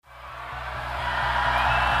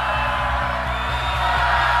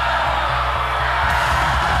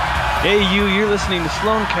Hey, you're listening to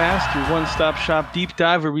Sloancast, your one-stop shop deep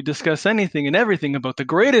dive where we discuss anything and everything about the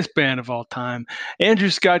greatest band of all time. Andrew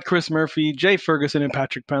Scott, Chris Murphy, Jay Ferguson, and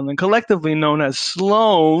Patrick Penland, collectively known as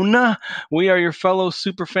Sloan. We are your fellow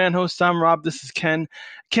super fan hosts. I'm Rob. This is Ken.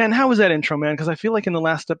 Ken, how was that intro, man? Because I feel like in the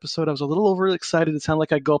last episode I was a little overexcited. It sounded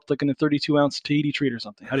like I gulped like in a 32-ounce Tahiti treat or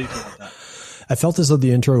something. How do you feel about that? I felt as though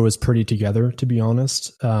the intro was pretty together, to be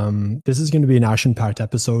honest. This is going to be an action-packed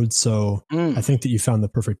episode, so I think that you found the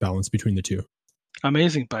perfect balance between the two.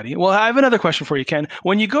 Amazing, buddy. Well, I have another question for you, Ken.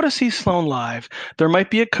 When you go to see Sloan live, there might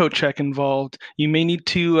be a coat check involved. You may need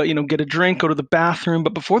to, get a drink, go to the bathroom.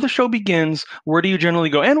 But before the show begins, where do you generally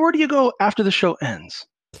go? And where do you go after the show ends?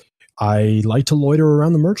 I like to loiter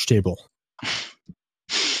around the merch table.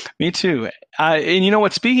 Me too. And you know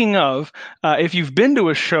what? Speaking of, if you've been to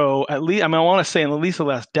a show, I want to say in at least the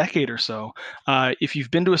last decade or so, if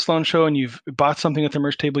you've been to a Sloan show and you've bought something at the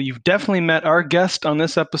merch table, you've definitely met our guest on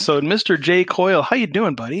this episode, Mr. Jay Coyle. How you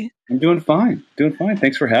doing, buddy? I'm doing fine.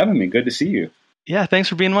 Thanks for having me. Good to see you. Yeah, thanks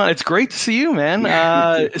for being on. It's great to see you, man.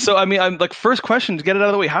 I'm like, first question to get it out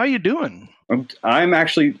of the way. How are you doing? I'm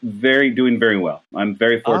actually doing very well. I'm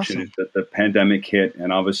very fortunate that the pandemic hit,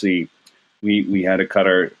 and obviously we had to cut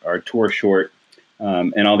our tour short,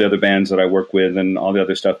 and all the other bands that I work with and all the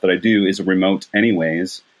other stuff that I do is remote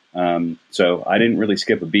anyways. So I didn't really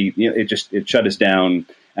skip a beat. It shut us down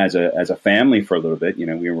as a family for a little bit.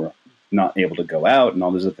 We were not able to go out and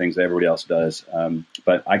all those other things that everybody else does.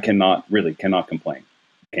 But I cannot complain.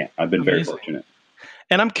 I've been very fortunate.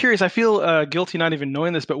 And I'm curious, I feel guilty not even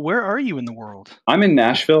knowing this, but where are you in the world? I'm in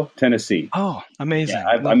Nashville, Tennessee. Oh, amazing.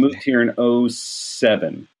 Yeah, I moved here in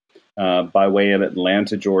 2007. By way of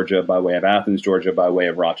Atlanta, Georgia, by way of Athens, Georgia, by way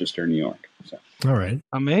of Rochester, New York. So. All right.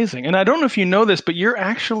 Amazing. And I don't know if you know this, but you're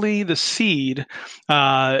actually the seed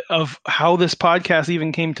of how this podcast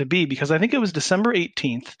even came to be, because I think it was December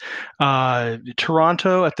 18th,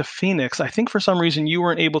 Toronto at the Phoenix. I think for some reason you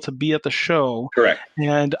weren't able to be at the show. Correct.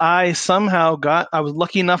 And I was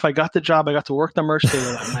lucky enough, I got the job. I got to work the merch table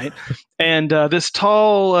that night. And this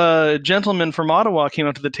tall gentleman from Ottawa came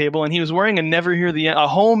up to the table, and he was wearing a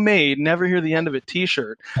homemade Never Hear the End of It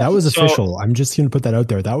t-shirt. That was official. I'm just going to put that out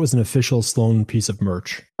there. That was an official Sloan piece of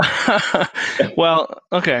merch. Well,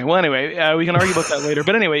 okay. Well, anyway, we can argue about that later.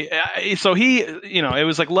 But anyway, so he, it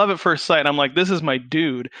was like love at first sight. I'm like, this is my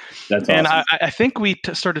dude. That's awesome. And I think we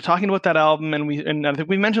started talking about that album, and I think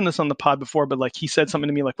we mentioned this on the pod before, but like he said something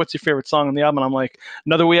to me like, what's your favorite song on the album? And I'm like,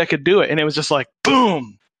 Another Way I Could Do It. And it was just like,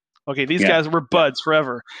 boom. Okay, these guys were buds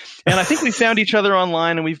forever. And I think we found each other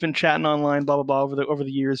online, and we've been chatting online, blah, blah, blah, over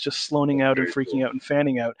the years, just sloaning out and freaking out and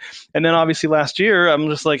fanning out. And then obviously last year, I'm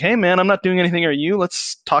just like, hey, man, I'm not doing anything. Are you?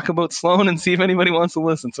 Let's talk about Sloan and see if anybody wants to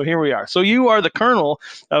listen. So here we are. So you are the kernel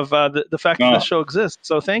of the fact that this show exists.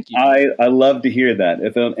 So thank you. I love to hear that,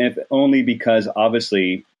 if only because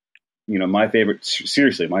obviously, my favorite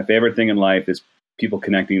thing in life is people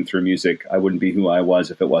connecting through music. I wouldn't be who I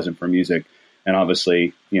was if it wasn't for music. And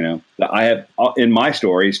obviously, I have in my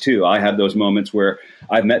stories too, I have those moments where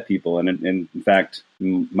I've met people. And in fact,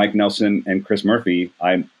 Mike Nelson and Chris Murphy,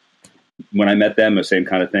 when I met them, the same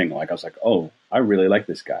kind of thing. Like I was like, oh, I really like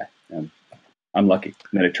this guy. And I'm lucky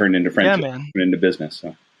that it turned into friendship, turned into business.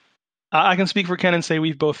 So. I can speak for Ken and say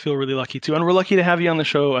we both feel really lucky too. And we're lucky to have you on the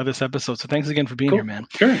show this episode. So thanks again for being here, man.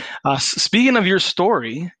 Sure. Speaking of your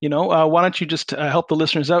story, why don't you just help the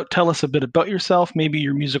listeners out? Tell us a bit about yourself, maybe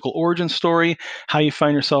your musical origin story, how you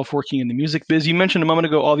find yourself working in the music biz. You mentioned a moment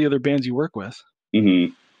ago all the other bands you work with.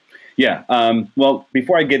 Mm-hmm. Yeah. Well,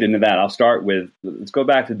 before I get into that, let's go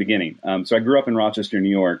back to the beginning. So I grew up in Rochester, New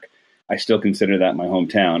York. I still consider that my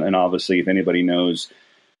hometown. And obviously, if anybody knows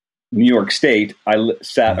New York State, I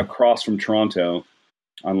sat across from Toronto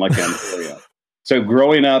on Lake Ontario. So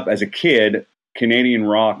growing up as a kid, Canadian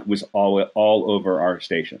rock was all over our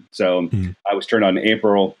station. So I was turned on to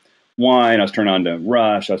April Wine, I was turned on to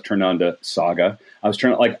Rush, I was turned on to Saga. I was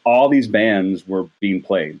turned all these bands were being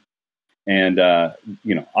played. And,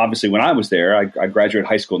 obviously when I was there, I graduated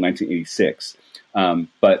high school in 1986.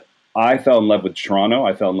 But I fell in love with Toronto.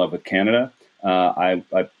 I fell in love with Canada.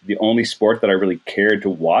 The only sport that I really cared to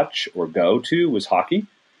watch or go to was hockey.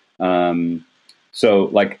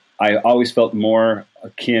 So I always felt more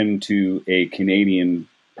akin to a Canadian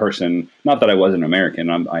person. Not that I wasn't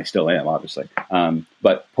American. I still am, obviously.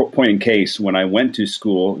 But point in case, when I went to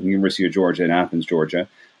school at the University of Georgia in Athens, Georgia,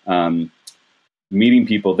 meeting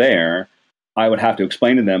people there, I would have to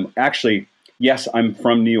explain to them, actually, yes, I'm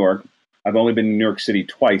from New York. I've only been in New York City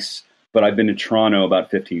twice, but I've been to Toronto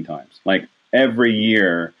about 15 times. Every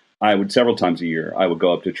year, several times a year, I would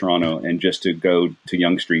go up to Toronto and just to go to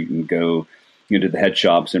Yonge Street and go, to the head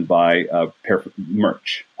shops and buy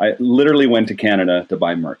merch. I literally went to Canada to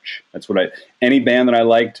buy merch. That's what any band that I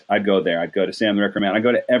liked, I'd go there. I'd go to Sam the Record Man. I'd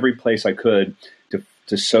go to every place I could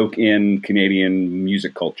to soak in Canadian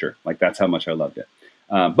music culture. Like, that's how much I loved it.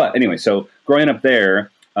 But anyway, so growing up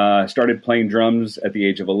there, started playing drums at the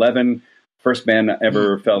age of 11. First band I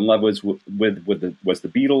ever fell in love was the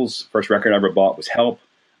Beatles. First record I ever bought was Help.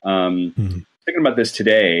 Thinking about this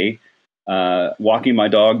today, walking my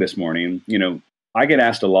dog this morning, I get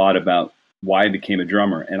asked a lot about why I became a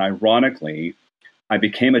drummer. And ironically, I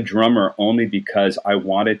became a drummer only because I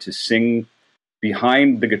wanted to sing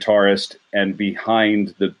behind the guitarist and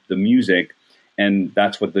behind the music. And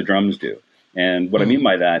that's what the drums do. And what I mean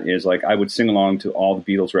by that is, like, I would sing along to all the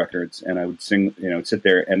Beatles records, and I would sing, sit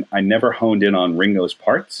there, and I never honed in on Ringo's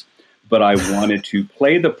parts, but I wanted to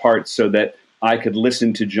play the parts so that I could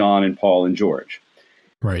listen to John and Paul and George.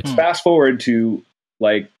 Right. Fast forward to,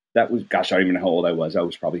 like, that was, gosh, I don't even know how old I was. I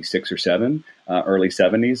was probably 6 or 7, early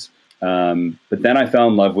 70s. But then I fell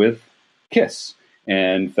in love with Kiss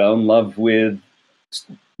and fell in love with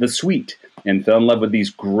The Sweet and fell in love with these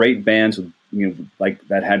great bands with, like,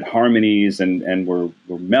 that had harmonies and were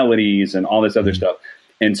melodies and all this other stuff.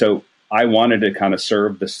 And so I wanted to kind of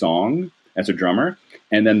serve the song as a drummer.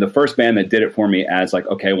 And then the first band that did it for me as, like,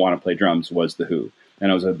 okay, I want to play drums was The Who.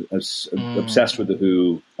 And I was obsessed with The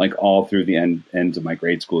Who, like, all through the ends of my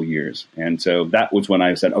grade school years. And so that was when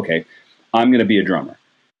I said, okay, I'm going to be a drummer.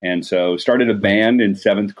 And so started a band in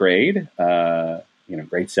 7th grade,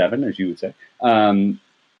 grade 7, as you would say, and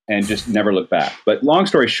just never looked back. But long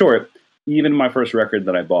story short, even my first record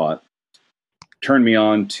that I bought turned me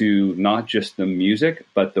on to not just the music,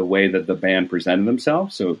 but the way that the band presented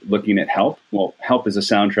themselves. So looking at Help, well, Help is a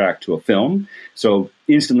soundtrack to a film. So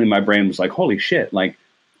instantly my brain was like, holy shit, like,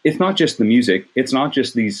 it's not just the music. It's not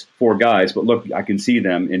just these 4 guys, but look, I can see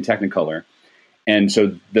them in Technicolor. And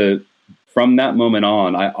so from that moment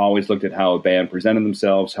on, I always looked at how a band presented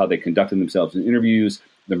themselves, how they conducted themselves in interviews,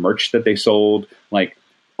 the merch that they sold, like,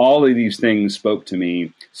 all of these things spoke to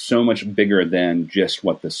me so much bigger than just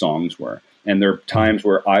what the songs were. And there are times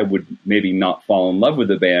where I would maybe not fall in love with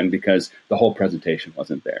the band because the whole presentation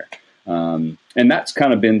wasn't there. And that's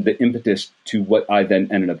kind of been the impetus to what I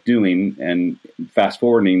then ended up doing. And fast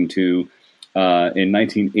forwarding to in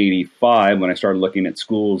 1985, when I started looking at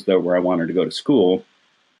schools where I wanted to go to school,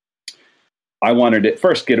 I wanted to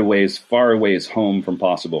first get away as far away as home from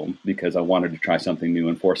possible because I wanted to try something new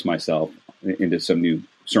and force myself into some new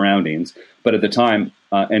surroundings. But at the time,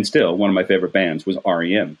 and still, one of my favorite bands was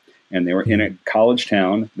REM. And they were in a college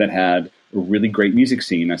town that had a really great music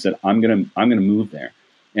scene. I said, I'm gonna move there.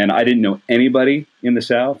 And I didn't know anybody in the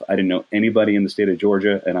South. I didn't know anybody in the state of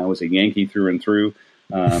Georgia. And I was a Yankee through and through.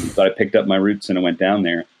 But I picked up my roots and I went down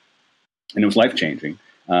there. And it was life-changing.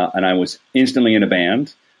 And I was instantly in a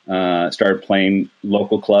band. Started playing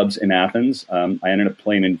local clubs in Athens. I ended up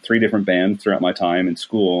playing in 3 different bands throughout my time in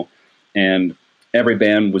school. And every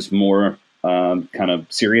band was more kind of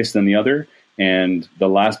serious than the other. And the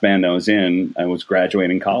last band I was in, I was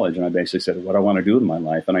graduating college, and I basically said, what do I want to do with my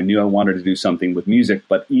life? And I knew I wanted to do something with music,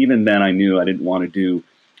 but even then I knew I didn't want to do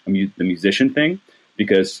the musician thing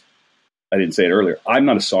because I didn't say it earlier. I'm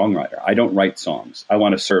not a songwriter. I don't write songs. I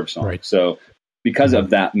want to serve songs. Right. So because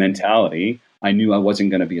of that mentality, I knew I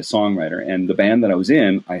wasn't going to be a songwriter. And the band that I was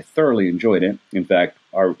in, I thoroughly enjoyed it. In fact,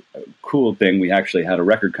 our cool thing, we actually had a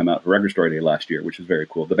record come out for Record Store Day last year, which was very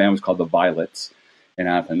cool. The band was called The Violets in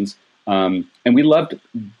Athens. And we loved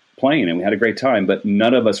playing and we had a great time, but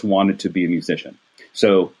none of us wanted to be a musician.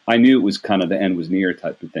 So I knew it was kind of the end was near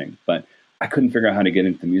type of thing, but I couldn't figure out how to get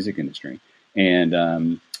into the music industry.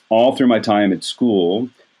 And all through my time at school,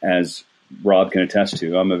 as Rob can attest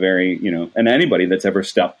to, I'm a very, and anybody that's ever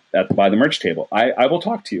stepped by the merch table, I will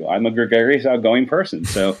talk to you. I'm a gregarious, outgoing person.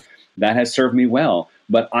 So that has served me well.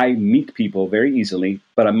 But I meet people very easily,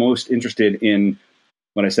 but I'm most interested in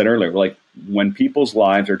what I said earlier, like when people's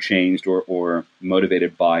lives are changed or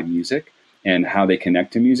motivated by music and how they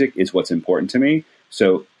connect to music is what's important to me.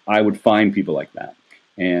 So I would find people like that.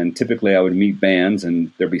 And typically I would meet bands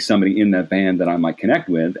and there'd be somebody in that band that I might connect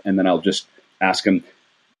with. And then I'll just ask them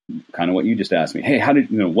kind of what you just asked me. Hey, how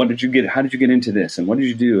did you get into this? And what did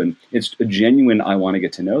you do? And it's a genuine, I want to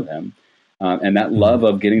get to know them. And that love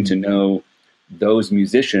of getting to know those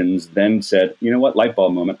musicians then said, you know what, light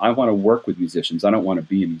bulb moment. I want to work with musicians. I don't want to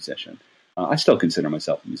be a musician. I still consider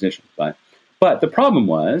myself a musician, but the problem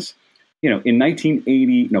was, in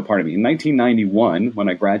 1991, when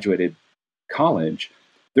I graduated college,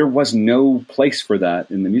 there was no place for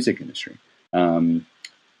that in the music industry.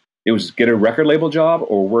 It was get a record label job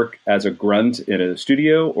or work as a grunt in a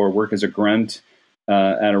studio or work as a grunt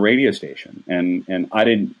at a radio station, and I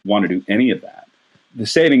didn't want to do any of that. The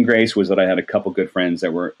saving grace was that I had a couple good friends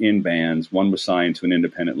that were in bands. One was signed to an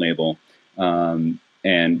independent label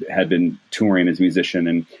and had been touring as a musician,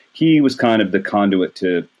 and he was kind of the conduit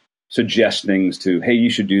to suggest things to, hey, you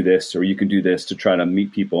should do this, or you can do this, to try to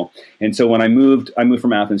meet people. And so when I moved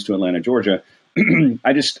from Athens to Atlanta, Georgia,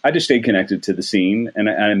 I just stayed connected to the scene, and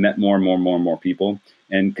I met more and more people,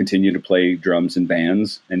 and continued to play drums in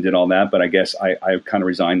bands and did all that. But I guess I kind of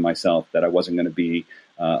resigned myself that I wasn't going to be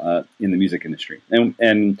in the music industry.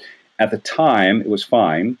 And at the time, it was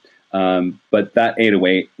fine, but that ate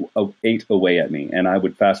away at me. And I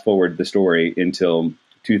would fast forward the story until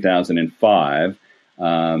 2005,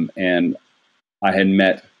 and I had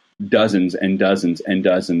met dozens and dozens and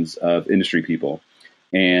dozens of industry people,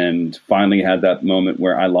 and finally had that moment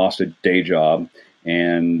where I lost a day job.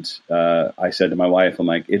 And I said to my wife, I'm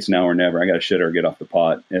like, it's now or never. I got to shit or get off the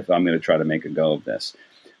pot if I'm going to try to make a go of this.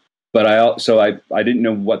 But I didn't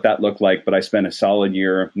know what that looked like, but I spent a solid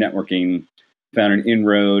year networking, found an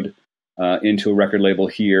inroad into a record label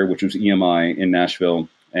here, which was EMI in Nashville.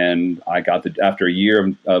 And after a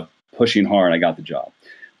year of pushing hard, I got the job.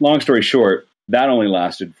 Long story short, that only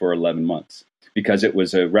lasted for 11 months because it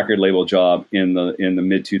was a record label job in the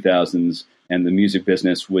mid 2000s, and the music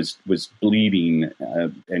business was bleeding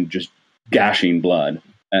and just gashing blood,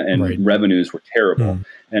 and revenues were terrible.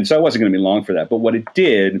 And so I wasn't going to be long for that. But what it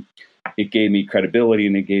did, it gave me credibility,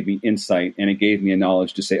 and it gave me insight, and it gave me a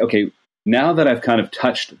knowledge to say, okay, now that I've kind of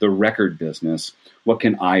touched the record business, what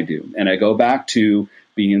can I do? And I go back to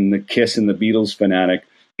being the Kiss and the Beatles fanatic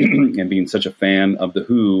and being such a fan of The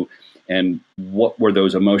Who, and what were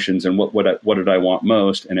those emotions, and what did I want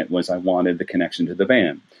most? And it was, I wanted the connection to the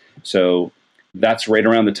band. So that's right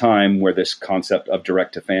around the time where this concept of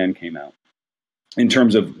direct to fan came out in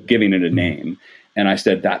terms of giving it a name. And I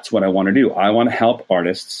said, that's what I want to do. I want to help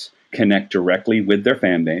artists connect directly with their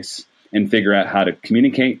fan base and figure out how to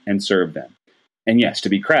communicate and serve them. And yes, to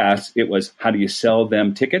be crass, it was, how do you sell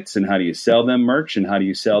them tickets, and how do you sell them merch, and how do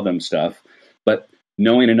you sell them stuff? But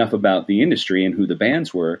knowing enough about the industry and who the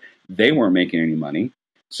bands were, they weren't making any money.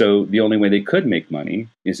 So the only way they could make money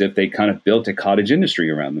is if they kind of built a cottage industry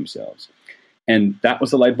around themselves. And that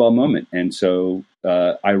was the light bulb moment. And so,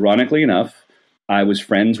 ironically enough, I was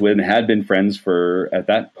friends with, and had been friends for, at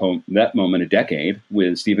that moment, a decade,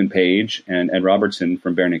 with Stephen Page and Ed Robertson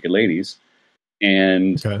from Bare Naked Ladies.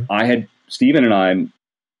 And Stephen and I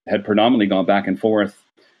had predominantly gone back and forth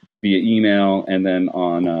via email, and then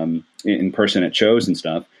on in person at shows and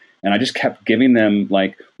stuff. And I just kept giving them,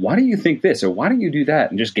 like, why do you think this? Or why don't you do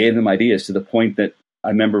that? And just gave them ideas, to the point that I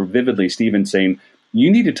remember vividly Stephen saying,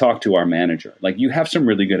 you need to talk to our manager. Like, you have some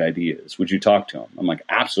really good ideas. Would you talk to him? I'm like,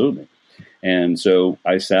 absolutely. And so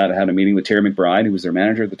I had a meeting with Terry McBride, who was their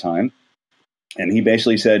manager at the time. And he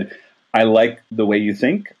basically said, I like the way you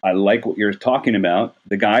think. I like what you're talking about.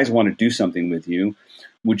 The guys want to do something with you.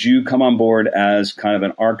 Would you come on board as kind of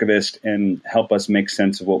an archivist and help us make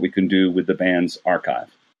sense of what we can do with the band's archive?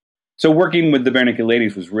 So working with the Bare Naked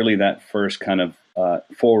Ladies was really that first kind of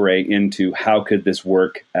foray into how could this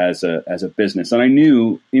work as a business. And I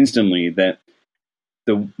knew instantly that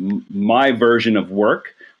my version of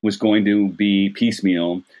work was going to be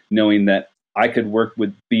piecemeal, knowing that I could work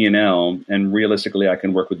with B&L, and realistically I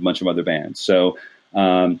can work with a bunch of other bands. So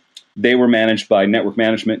they were managed by Network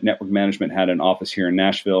Management. Network Management had an office here in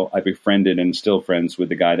Nashville. I befriended and still friends with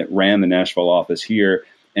the guy that ran the Nashville office here.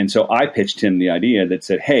 And so I pitched him the idea that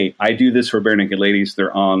said, hey, I do this for Bare Naked Ladies.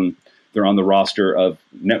 They're on the roster of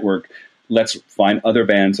Network. Let's find other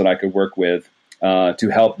bands that I could work with to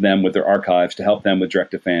help them with their archives, to help them with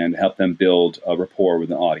direct to fan, to help them build a rapport with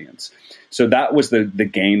the audience. So that was the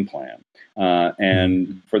game plan.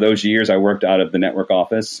 And for those years, I worked out of the Network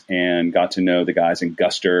office and got to know the guys in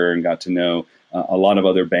Guster, and got to know a lot of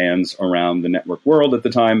other bands around the Network world at the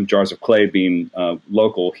time, Jars of Clay being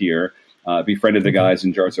local here. Befriended the guys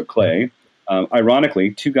in Jars of Clay.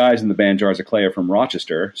 Ironically, two guys in the band Jars of Clay are from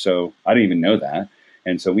Rochester, so I didn't even know that.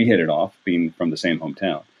 And so we hit it off, being from the same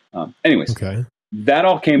hometown. That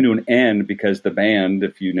all came to an end because the band,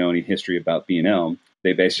 if you know any history about B&L,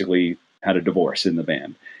 they basically had a divorce in the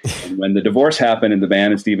band. And when the divorce happened in the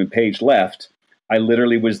band and Stephen Page left, I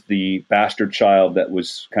literally was the bastard child that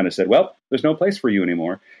was kind of said, well, there's no place for you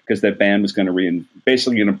anymore, because that band was going to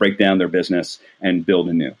basically going to break down their business and build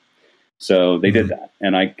anew. So they did that,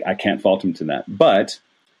 and I can't fault them to that. But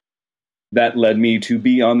that led me to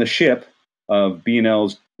be on the ship of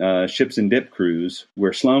B&L's Ships and Dip cruise,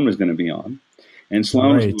 where Sloan was going to be on. And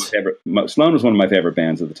Sloan was one of my favorite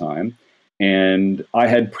bands at the time. And I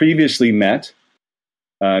had previously met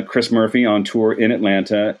Chris Murphy on tour in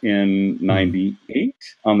Atlanta in '98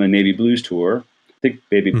 on the Navy Blues tour. I think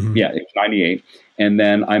it was '98. And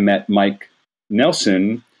then I met Mike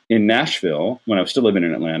Nelson in Nashville when I was still living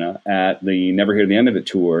in Atlanta at the Never Hear the End of It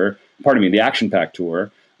tour. Pardon me, the Action Pack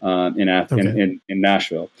tour in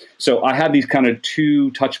Nashville. So I had these kind of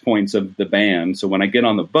two touch points of the band. So when I get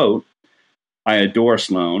on the boat, I adore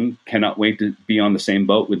Sloan, cannot wait to be on the same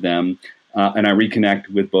boat with them. And I reconnect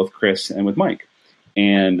with both Chris and with Mike.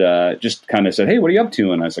 And just kind of said, hey, what are you up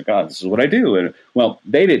to? And I was like, God, this is what I do. And well,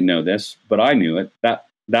 they didn't know this, but I knew it.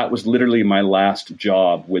 That was literally my last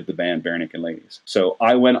job with the band Barenaked Ladies. So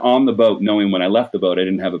I went on the boat knowing when I left the boat, I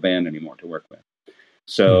didn't have a band anymore to work with.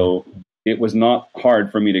 So it was not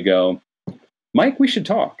hard for me to go, Mike, we should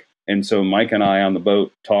talk. And so Mike and I on the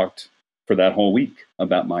boat talked for that whole week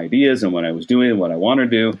about my ideas and what I was doing and what I wanted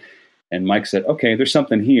to do. And Mike said, okay, there's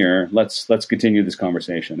something here. Let's continue this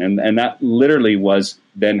conversation. And that literally was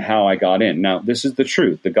then how I got in. Now, this is the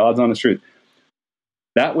truth, the God's honest truth.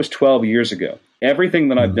 That was 12 years ago. Everything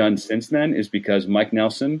that I've done since then is because Mike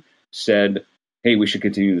Nelson said, hey, we should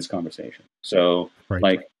continue this conversation. So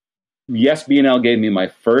yes, B&L gave me my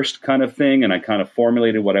first kind of thing, and I kind of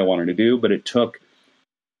formulated what I wanted to do, but it took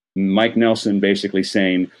Mike Nelson basically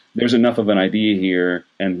saying, there's enough of an idea here,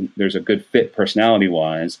 and there's a good fit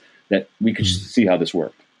personality-wise, that we could see how this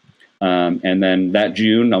worked. And then that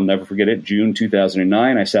June, I'll never forget it, June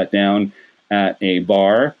 2009, I sat down at a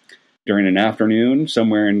bar during an afternoon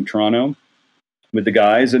somewhere in Toronto with the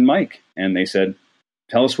guys and Mike. And they said,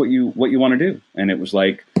 tell us what you want to do. And it was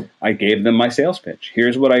like, I gave them my sales pitch.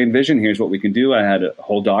 Here's what I envision. Here's what we can do. I had a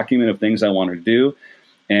whole document of things I wanted to do.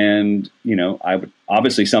 And,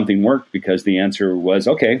 obviously something worked because the answer was,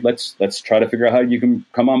 okay, let's try to figure out how you can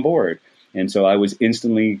come on board. And so I was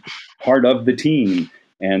instantly part of the team,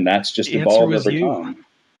 and that's just evolved over time.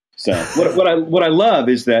 So what I love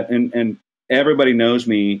is that, and everybody knows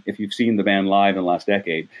me. If you've seen the band live in the last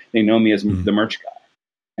decade, they know me as the merch guy,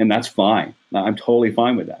 and that's fine. I'm totally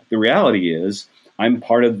fine with that. The reality is I'm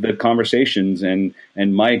part of the conversations, and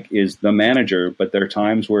Mike is the manager, but there are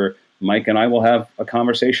times where Mike and I will have a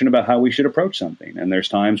conversation about how we should approach something. And there's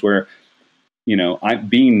times where, I'm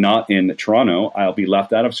being not in Toronto, I'll be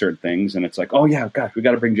left out of certain things. And it's like, oh yeah, gosh, we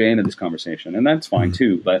got to bring Jay into this conversation. And that's fine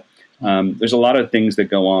too. But there's a lot of things that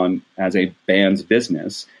go on as a band's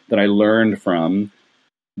business that I learned from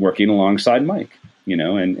working alongside Mike,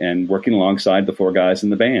 and working alongside the four guys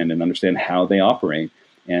in the band and understand how they operate.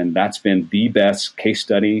 And that's been the best case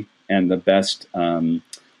study and the best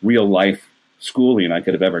real life schooling I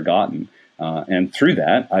could have ever gotten. And through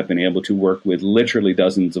that, I've been able to work with literally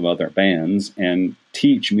dozens of other bands and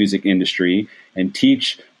teach music industry and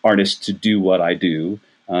teach artists to do what I do.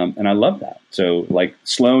 And I love that. So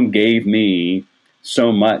Sloan gave me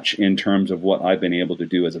so much in terms of what I've been able to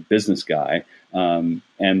do as a business guy. And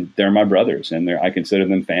they're my brothers, and I consider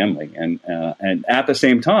them family. And at the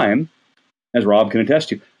same time, as Rob can attest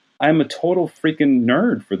to, I'm a total freaking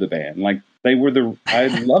nerd for the band. I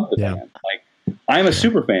love the band. I'm a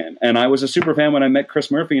super fan, and I was a super fan when I met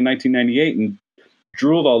Chris Murphy in 1998 and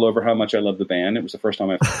drooled all over how much I loved the band. It was the first time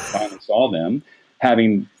I finally saw them,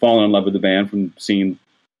 having fallen in love with the band from seeing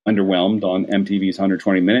Underwhelmed on MTV's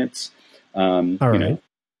 120 Minutes,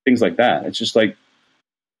 things like that. It's just I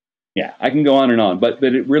can go on and on, but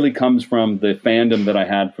it really comes from the fandom that I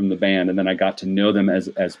had from the band, and then I got to know them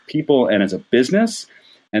as people and as a business,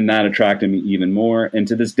 and that attracted me even more. And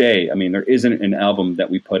to this day, there isn't an album that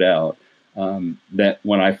we put out that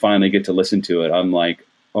when I finally get to listen to it, I'm like,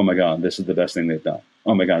 oh my God, this is the best thing they've done.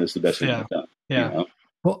 Oh my God, this is the best thing they've done. Yeah.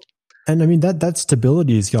 Well, and that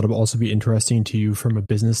stability has got to also be interesting to you from a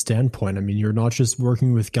business standpoint. You're not just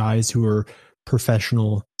working with guys who are a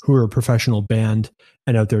professional band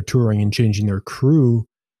and out there touring and changing their crew,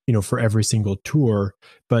 for every single tour,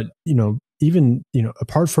 but, even,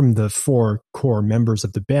 apart from the four core members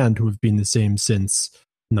of the band who have been the same since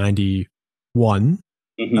 91,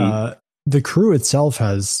 the crew itself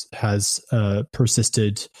has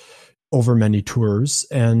persisted over many tours,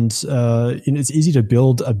 and it's easy to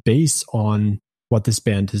build a base on what this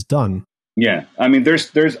band has done. Yeah,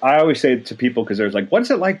 there's. I always say to people, because there's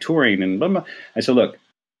what's it like touring? And blah, blah. I said, look,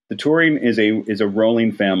 the touring is a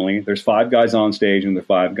rolling family. There's 5 guys on stage and the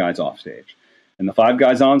 5 guys off stage, and the 5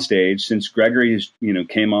 guys on stage, since Gregory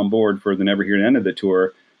came on board for the Never Hear the End of the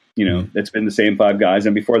tour. It's been the same 5 guys.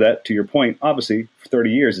 And before that, to your point, obviously, for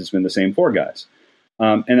 30 years, it's been the same 4 guys.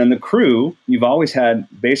 And then the crew, you've always had,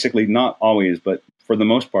 basically, not always, but for the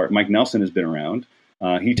most part, Mike Nelson has been around.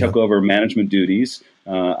 He took over management duties,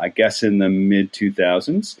 I guess, in the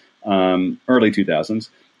mid-2000s, early 2000s.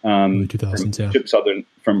 Early 2000s, Chip Sutherland,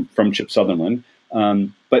 from Chip Sutherland.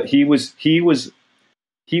 But he was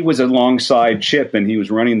alongside Chip, and he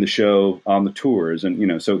was running the show on the tours,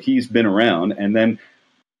 and so he's been around. And then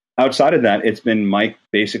outside of that, it's been Mike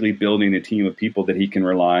basically building a team of people that he can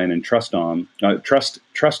rely on and trust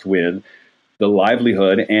with the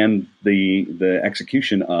livelihood and the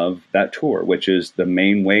execution of that tour, which is the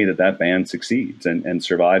main way that band succeeds and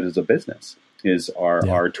survives as a business, is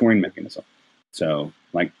our touring mechanism. So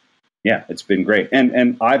it's been great.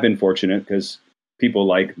 And I've been fortunate because people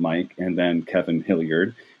like Mike and then Kevin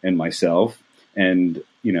Hilliard and myself, and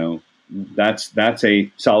that's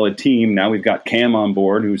a solid team. Now we've got Cam on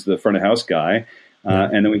board, who's the front of house guy.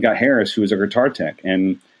 And then we've got Harris, who is a guitar tech.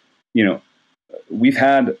 And, we've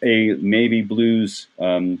had a Navy Blues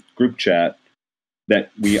group chat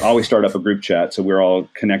that we always start up a group chat. So we're all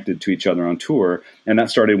connected to each other on tour. And that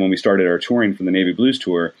started when we started our touring for the Navy Blues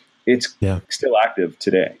tour. It's still active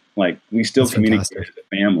today. We still communicate as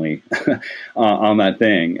a family on that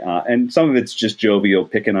thing. And some of it's just jovial,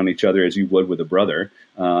 picking on each other as you would with a brother.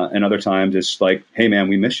 And other times it's like, hey man,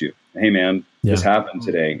 we miss you. Hey man, this happened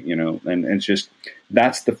today, and it's just,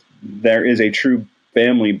 there is a true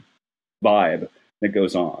family vibe that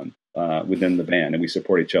goes on within the band, and we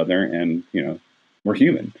support each other, and, we're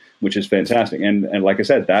human, which is fantastic. And like I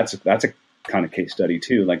said, that's a kind of case study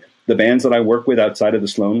too. Like the bands that I work with outside of the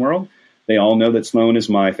Sloan world, they all know that Sloan is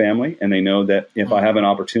my family, and they know that if I have an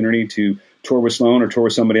opportunity to tour with Sloan or tour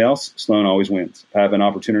with somebody else, Sloan always wins. If I have an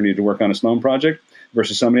opportunity to work on a Sloan project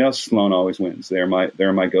versus somebody else, Sloan always wins. They're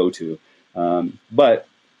my go-to. But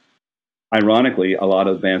ironically, a lot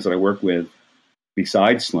of the bands that I work with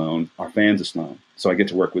besides Sloan are fans of Sloan. So I get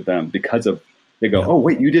to work with them because they go, oh,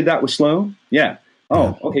 wait, you did that with Sloan? Yeah.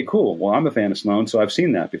 Oh, okay, cool. Well, I'm a fan of Sloan, so I've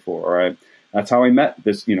seen that before. Or that's how I met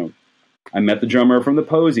this, I met the drummer from the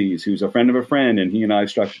Posies, who's a friend of a friend, and he and I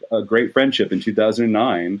struck a great friendship in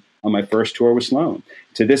 2009 on my first tour with Sloan.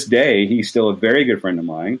 To this day, he's still a very good friend of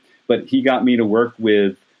mine, but he got me to work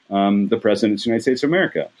with the President of the United States of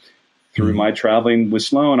America. Through my traveling with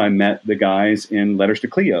Sloan, I met the guys in Letters to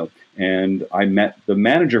Cleo, and I met the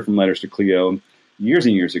manager from Letters to Cleo years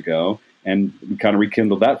and years ago, and we kind of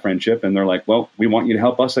rekindled that friendship, and they're like, well, we want you to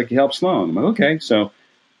help us like you helped Sloan. I'm like, okay. So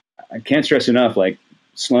I can't stress enough,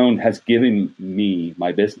 Sloan has given me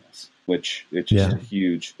my business, which is just a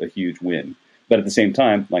huge win. But at the same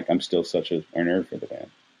time, I'm still such a nerd for the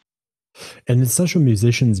band. And it's such a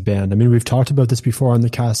musician's band. I mean, we've talked about this before on the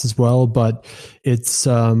cast as well, but it's,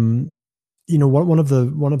 one of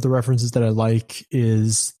the references that I like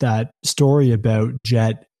is that story about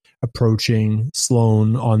Jet approaching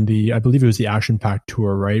Sloan on I believe it was the Action Pact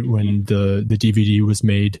tour, right? When the DVD was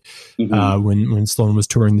made, when Sloan was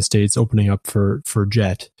touring the States, opening up for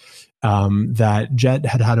Jet, that Jet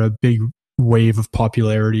had a big wave of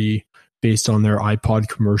popularity based on their iPod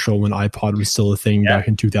commercial when iPod was still a thing back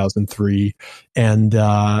in 2003. And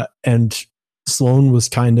Sloan was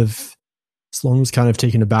kind of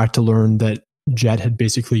taken aback to learn that Jet had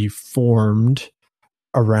basically formed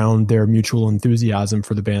around their mutual enthusiasm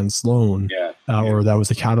for the band Sloan, or that was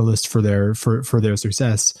the catalyst for their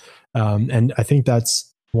success. And I think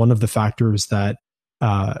that's one of the factors that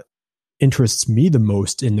interests me the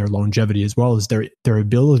most in their longevity, as well as their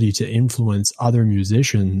ability to influence other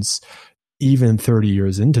musicians even 30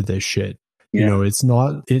 years into this shit. It's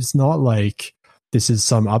not like this is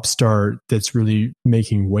some upstart that's really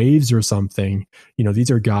making waves or something.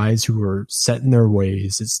 These are guys who are set in their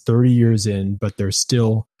ways. It's 30 years in, but they're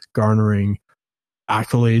still garnering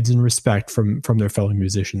accolades and respect from their fellow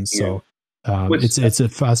musicians. So it's a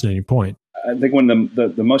fascinating point. I think one of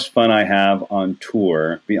the most fun I have on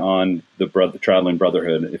tour, beyond the traveling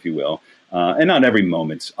brotherhood, if you will, and not every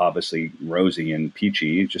moment's obviously rosy and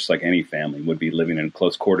peachy, just like any family would be living in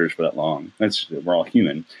close quarters for that long. We're all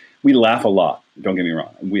human. We laugh a lot. Don't get me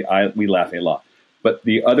wrong. We laugh a lot. But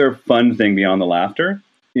the other fun thing beyond the laughter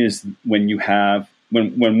is when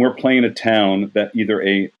we're playing a town that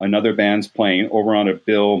either another band's playing, or we're on a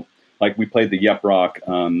bill, like we played the Yep Rock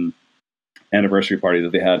anniversary party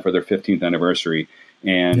that they had for their 15th anniversary,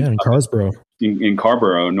 and in Carrboro, in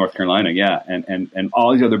Carrboro, North Carolina, and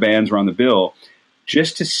all these other bands were on the bill.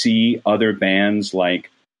 Just to see other bands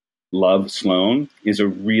love Sloan is a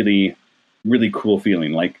really, really cool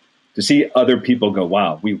feeling. To see other people go,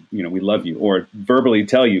 wow, we love you, or verbally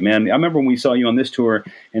tell you, man, I remember when we saw you on this tour.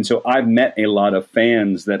 And so I've met a lot of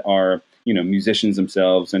fans that are, musicians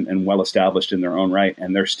themselves and well established in their own right,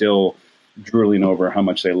 and they're still drooling over how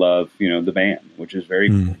much they love, the band, which is very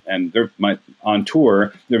cool. And on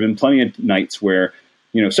tour, there have been plenty of nights where,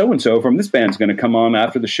 so-and-so from this band's going to come on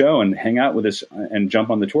after the show and hang out with us and jump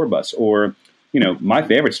on the tour bus, or my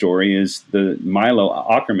favorite story is the Milo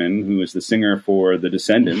Ackerman, who is the singer for the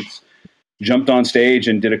Descendants, jumped on stage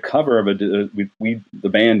and did a cover of the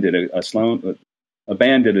band did a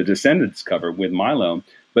band did a Descendants cover with Milo,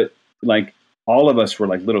 but like all of us were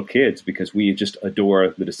like little kids because we just adore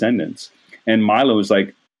the Descendants. And Milo was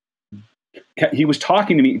like, he was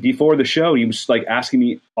talking to me before the show. He was like asking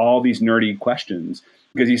me all these nerdy questions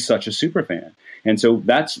because he's such a super fan. And so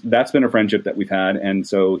that's been a friendship that we've had. And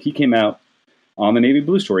so he came out on the Navy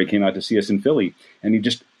Blues tour. He came out to see us in Philly, and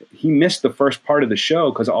he missed the first part of the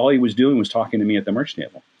show because all he was doing was talking to me at the merch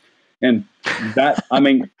table. And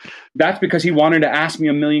that's because he wanted to ask me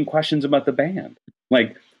a million questions about the band.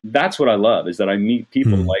 Like, that's what I love, is that I meet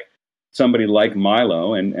people like somebody like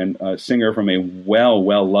Milo and a singer from a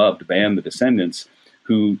well-loved band, The Descendants,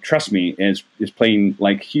 who, trust me, is playing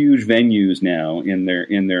like huge venues now in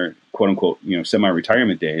their quote unquote,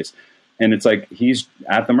 semi-retirement days. And it's like, he's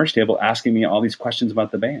at the merch table asking me all these questions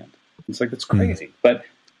about the band. It's like, that's crazy. But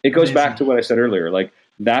it goes back to what I said earlier. Like,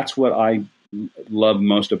 that's what I love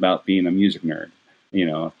most about being a music nerd,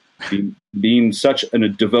 being such a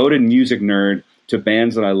devoted music nerd to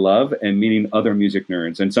bands that I love and meeting other music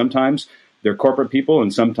nerds. And sometimes they're corporate people,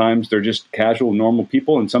 and sometimes they're just casual, normal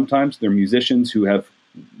people, and sometimes they're musicians who have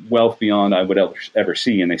wealth beyond I would ever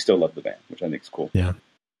see, and they still love the band, which I think is cool. Yeah.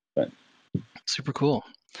 But super cool.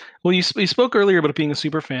 Well, you spoke earlier about being a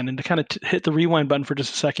super fan, and to kind of hit the rewind button for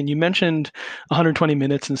just a second, you mentioned 120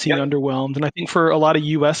 minutes and seeing Underwhelmed. And I think for a lot of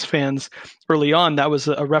US fans early on, that was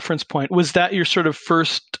a reference point. Was that your sort of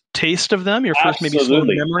first taste of them, your first maybe slow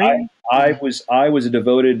memory? I was a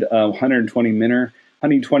devoted 120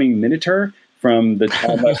 minuter from the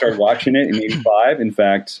time I started watching it in '85. In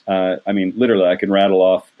fact, literally, I can rattle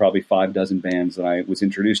off probably 6 bands that I was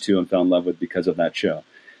introduced to and fell in love with because of that show.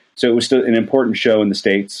 So it was still an important show in the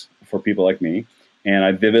States for people like me. And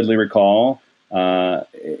I vividly recall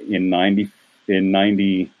in 90,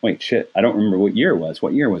 I don't remember what year it was.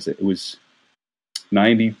 What year was it? It was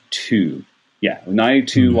 92. Yeah,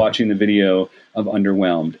 92, watching the video of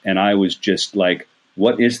Underwhelmed. And I was just like,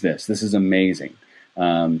 what is this? This is amazing.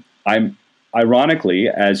 I'm ironically,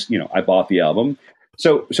 as I bought the album.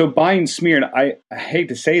 So buying Smeared, I hate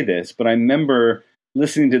to say this, but I remember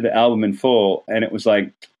listening to the album in full, and it was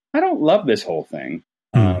like, I don't love this whole thing.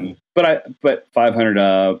 But 500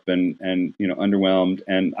 Up and Underwhelmed,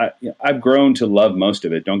 and I've grown to love most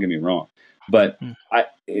of it. Don't get me wrong. But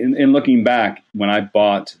in looking back, when I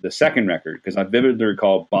bought the second record, because I vividly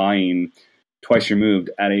recall buying Twice Removed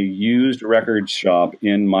at a used record shop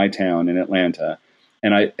in my town in Atlanta,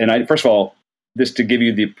 and I first of all, this to give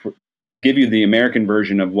you the American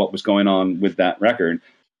version of what was going on with that record.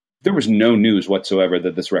 There was no news whatsoever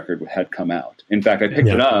that this record had come out. In fact, I picked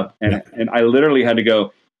it up and I literally had to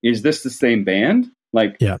go, is this the same band?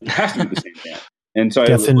 Like, it has to be the same band. And so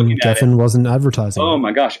Geffen wasn't advertising. Oh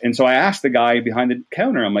my gosh. And so I asked the guy behind the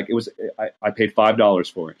counter, I'm like, I paid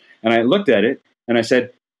 $5 for it. And I looked at it and I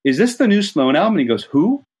said, is this the new Sloan album? And he goes,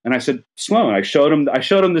 who? And I said, Sloan. I showed him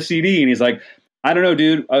the CD, and he's like, I don't know,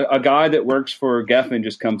 dude. A guy that works for Geffen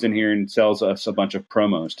just comes in here and sells us a bunch of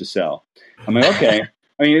promos to sell. I'm like, okay.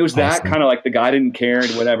 I mean, it was that kind of like, the guy didn't care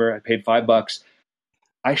and whatever. I paid $5.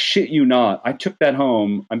 I shit you not. I took that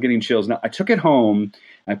home. I'm getting chills now. I took it home.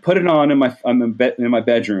 I put it on in my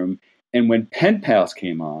bedroom. And when Pen Pals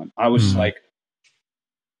came on, I was like,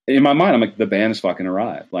 in my mind, I'm like, the band has fucking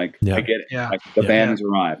arrived. Like, I get it. Yeah. Like, the band has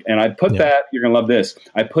arrived. And I put that, you're going to love this.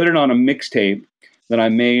 I put it on a mixtape that I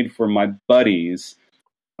made for my buddies,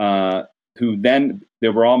 who then, they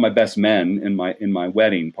were all my best men in my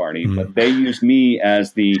wedding party, but they used me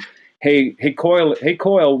as the, hey Coyle,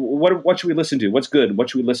 what should we listen to? What's good? What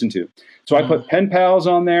should we listen to? So I put Pen Pals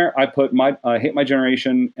on there. I put Hate My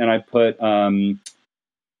Generation, and I put I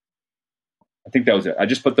think that was it. I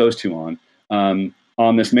just put those two on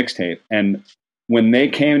this mixtape. And when they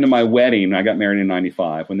came to my wedding, I got married in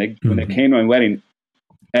 '95. When they came to my wedding,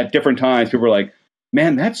 at different times, people were like,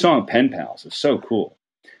 "Man, that song Pen Pals is so cool."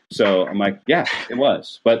 So I'm like, yeah, it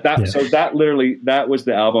was. But that was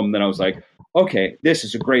the album that I was like, okay, this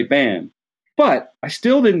is a great band. But I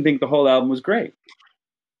still didn't think the whole album was great.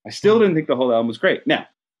 Now,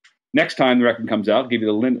 next time the record comes out, I'll give you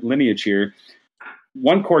the lineage here.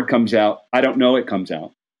 One chord comes out. I don't know it comes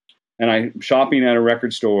out. And I'm shopping at a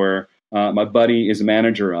record store. My buddy is a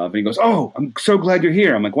manager of, and he goes, oh, I'm so glad you're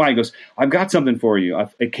here. I'm like, why? He goes, I've got something for you.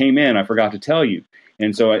 It came in. I forgot to tell you.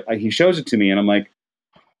 And so he shows it to me, and I'm like,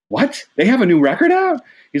 what? They have a new record out?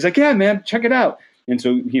 He's like, yeah, man, check it out. And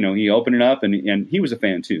so, he opened it up, and he was a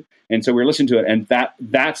fan too. And so we were listening to it, and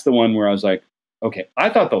that's the one where I was like, okay, I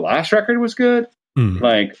thought the last record was good.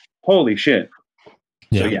 Like, holy shit.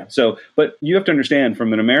 So but you have to understand,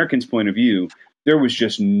 from an American's point of view, there was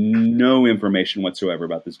just no information whatsoever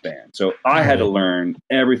about this band. So I had to learn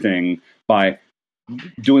everything by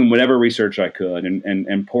doing whatever research I could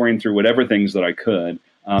and pouring through whatever things that I could.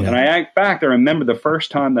 And in fact, I remember the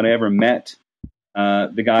first time that I ever met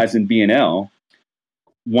the guys in B&L.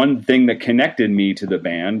 One thing that connected me to the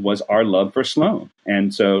band was our love for Sloan.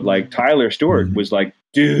 And so, like, Tyler Stewart was like,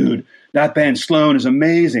 dude, that band Sloan is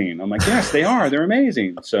amazing. I'm like, yes, they are. They're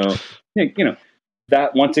amazing. So, you know,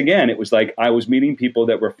 that once again, it was like I was meeting people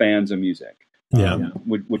that were fans of music,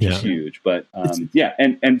 which is huge. But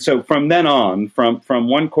and so from then on, from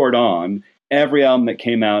One Chord on, every album that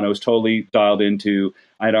came out, I was totally dialed into.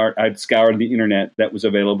 I'd scoured the internet that was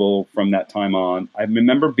available from that time on. I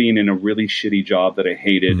remember being in a really shitty job that I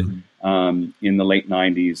hated in the late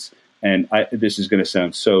 90s. And this is going to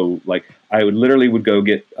sound so, like, I would go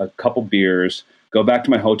get a couple beers, go back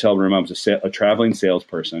to my hotel room. I was a traveling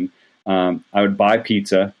salesperson. I would buy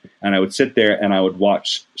pizza, and I would sit there and I would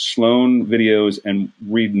watch Sloan videos and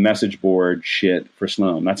read message board shit for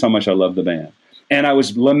Sloan. That's how much I love the band. And I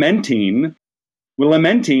was lamenting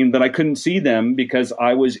that I couldn't see them because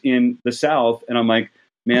I was in the South, and I'm like,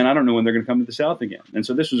 man, I don't know when they're going to come to the South again. And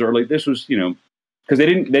so this was early. This was, you know, because they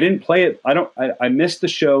didn't play it. I missed the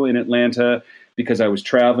show in Atlanta because I was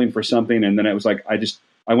traveling for something, and then it was like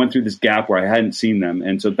I went through this gap where I hadn't seen them,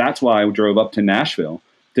 and so that's why I drove up to Nashville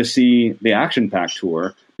to see the Action Pack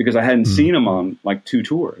tour, because I hadn't seen them on like 2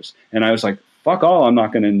 tours, and I was like, fuck all, I'm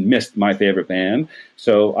not going to miss my favorite band.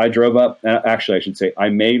 So I drove up. Actually, I should say I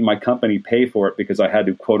made my company pay for it because I had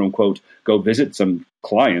to, quote unquote, go visit some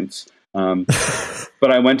clients.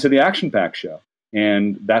 But I went to the Action Pack show,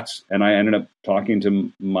 and I ended up talking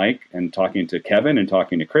to Mike and talking to Kevin and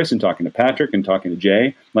talking to Chris and talking to Patrick and talking to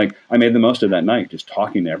Jay. Like, I made the most of that night, just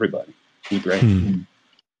talking to everybody. It was great.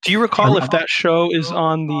 Do you recall if that show is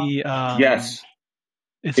on the? Yes,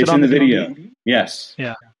 it's in the video. Yes.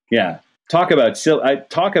 Yeah. Talk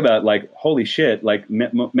about like, holy shit, like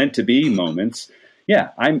meant to be moments. Yeah,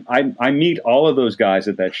 I meet all of those guys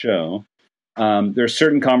at that show. There's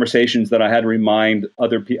certain conversations that I had to remind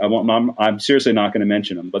other people. I'm seriously not going to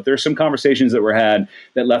mention them, but there's some conversations that were had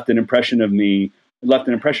that left an impression on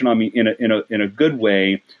me in a good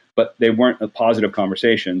way, but they weren't positive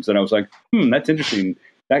conversations. And I was like, that's interesting.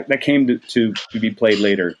 That came to be played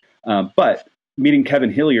later. But meeting Kevin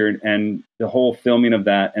Hilliard and the whole filming of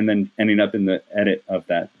that, and then ending up in the edit of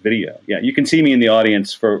that video. Yeah, you can see me in the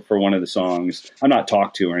audience for one of the songs. I'm not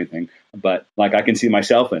talked to or anything, but like I can see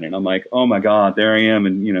myself in it. I'm like, oh my God, there I am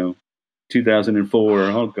in 2004.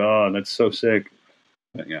 Oh God, that's so sick.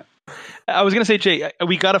 But yeah. I was gonna say, Jay,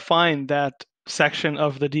 we got to find that section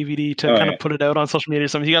of the DVD to kind of put it out on social media or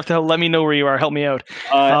something. You have to let me know where you are. Help me out.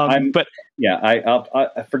 I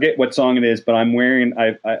forget what song it is, but I'm wearing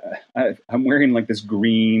I'm wearing like this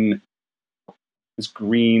green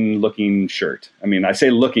looking shirt. I mean, I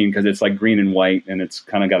say looking because it's like green and white, and it's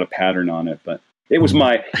kind of got a pattern on it. But it was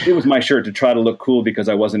my shirt to try to look cool because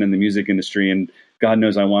I wasn't in the music industry, and God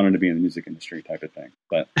knows I wanted to be in the music industry type of thing.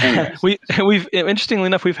 But anyways. we've interestingly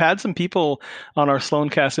enough, we've had some people on our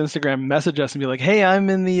Sloancast Instagram message us and be like, hey, I'm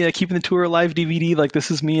in the Keeping the Tour Alive DVD. Like,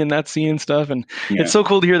 this is me in that scene and stuff. And it's so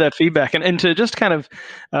cool to hear that feedback. And to just kind of,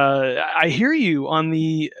 I hear you on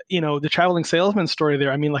the, the traveling salesman story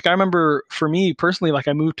there. I mean, like, I remember for me personally, like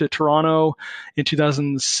I moved to Toronto in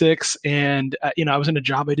 2006 and, I was in a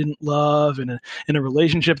job I didn't love and in a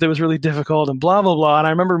relationship that was really difficult and blah, blah, blah. And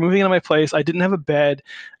I remember moving into my place. I didn't have a bed,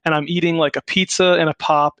 and I'm eating like a pizza and a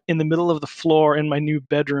pop in the middle of the floor in my new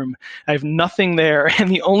bedroom. I have nothing there, and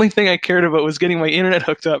the only thing I cared about was getting my internet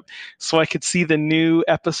hooked up so I could see the new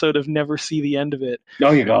episode of Never See the End of It.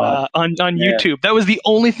 Oh, you God. On YouTube. That was the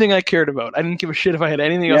only thing I cared about. I didn't give a shit if I had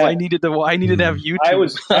anything else. I needed to have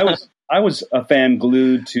YouTube. I was a fan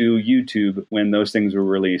glued to YouTube when those things were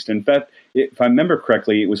released. In fact, if I remember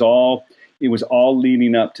correctly, it was all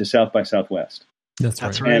leading up to South by Southwest.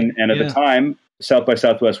 That's right. And at the time, South by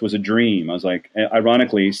Southwest was a dream. I was like,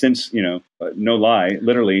 ironically, since, no lie,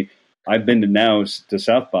 literally, I've been to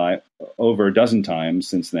South by over a dozen times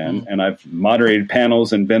since then. And I've moderated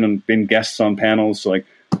panels and been guests on panels. So like,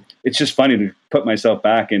 it's just funny to put myself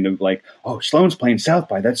back into like, oh, Sloan's playing South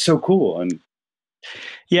by. That's so cool. And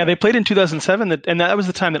yeah, they played in 2007, and that was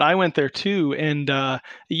the time that I went there too. And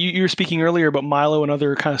you were speaking earlier about Milo and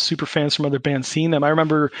other kind of super fans from other bands seeing them. I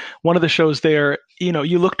remember one of the shows there.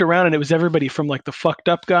 You looked around and it was everybody from like the Fucked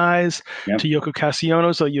Up Guys to Yoko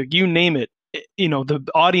Cassiono. So you name it.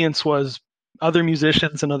 The audience was other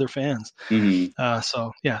musicians and other fans.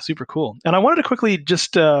 So yeah, super cool. And I wanted to quickly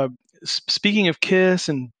just speaking of Kiss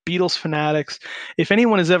and Beatles fanatics, if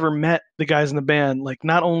anyone has ever met the guys in the band, like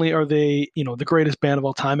not only are they, the greatest band of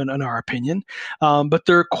all time in our opinion, but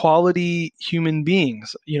they're quality human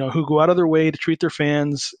beings, who go out of their way to treat their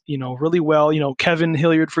fans, really well. Kevin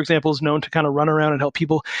Hilliard, for example, is known to kind of run around and help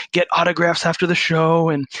people get autographs after the show.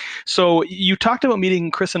 And so you talked about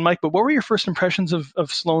meeting Chris and Mike, but what were your first impressions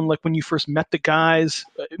of Sloan, like when you first met the guys,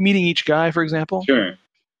 meeting each guy, for example? Sure.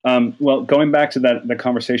 Well, going back to the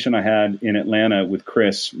conversation I had in Atlanta with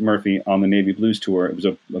Chris Murphy on the Navy Blues tour, it was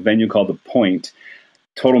a venue called The Point,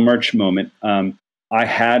 total merch moment. I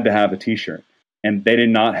had to have a T-shirt, and they did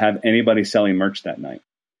not have anybody selling merch that night.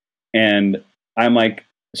 And I'm like,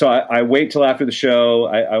 so I wait till after the show.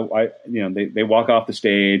 They walk off the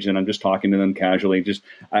stage, and I'm just talking to them casually.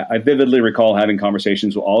 I vividly recall having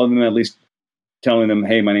conversations with all of them, at least telling them,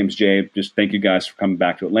 hey, my name's Jay. Just thank you guys for coming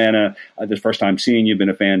back to Atlanta. This is the first time seeing you. Been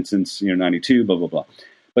a fan since 92, blah, blah, blah.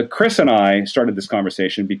 But Chris and I started this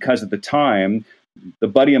conversation because at the time, the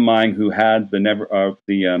buddy of mine who had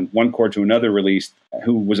the One Chord to Another release,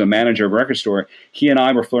 who was a manager of a record store, he and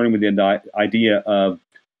I were flirting with the idea of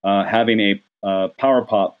having a power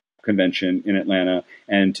pop convention in Atlanta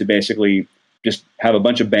and to basically just have a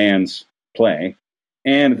bunch of bands play.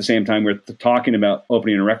 And at the same time, we're talking about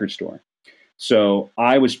opening a record store. So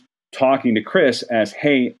I was talking to Chris as,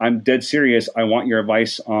 hey, I'm dead serious. I want your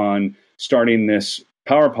advice on starting this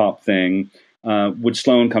power pop thing. Would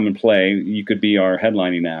Sloan come and play? You could be our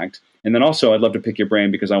headlining act. And then also I'd love to pick your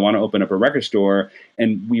brain because I want to open up a record store.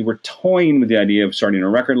 And we were toying with the idea of starting a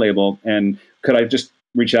record label. And could I just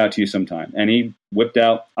reach out to you sometime? And he whipped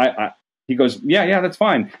out, he goes, yeah, that's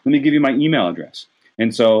fine. Let me give you my email address.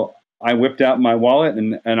 And so I whipped out my wallet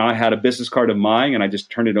and I had a business card of mine and I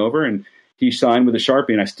just turned it over and he signed with a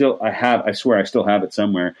Sharpie, and I swear I still have it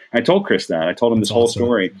somewhere. I told Chris that. I told him this whole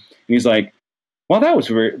story. And he's like, well, that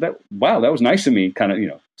was nice of me, kind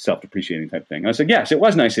of, self-depreciating type thing. And I said, yes, it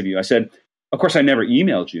was nice of you. I said, of course, I never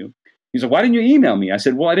emailed you. He said, why didn't you email me? I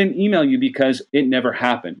said, well, I didn't email you because it never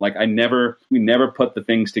happened. Like we never put the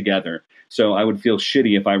things together. So I would feel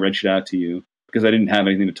shitty if I reached out to you because I didn't have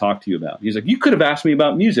anything to talk to you about. He's like, you could have asked me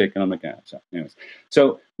about music. And I'm like, yeah. So anyways.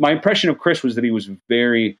 So my impression of Chris was that he was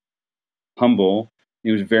very humble.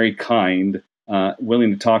 He was very kind,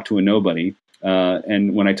 willing to talk to a nobody.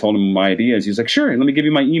 And when I told him my ideas, he was like, sure, let me give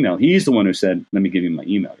you my email. He's the one who said, let me give you my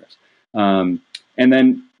email address. And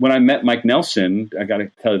then when I met Mike Nelson, I got to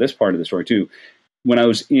tell you this part of the story too. When I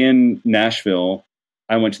was in Nashville,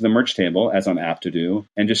 I went to the merch table, as I'm apt to do,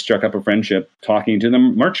 and just struck up a friendship talking to the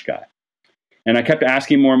merch guy. And I kept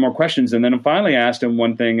asking more and more questions. And then I finally asked him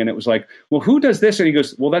one thing, and it was like, well, who does this? And he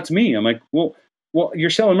goes, well, that's me. I'm like, well, you're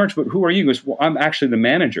selling merch, but who are you? He goes, well, I'm actually the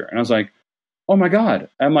manager. And I was like, oh my God.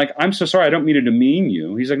 I'm like, I'm so sorry. I don't mean to demean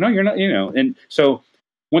you. He's like, no, you're not, And so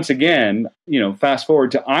once again, fast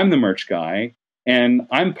forward to I'm the merch guy and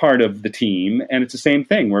I'm part of the team. And it's the same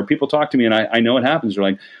thing where people talk to me and I know it happens. They're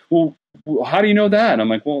like, well, how do you know that? And I'm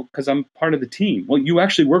like, well, because I'm part of the team. Well, you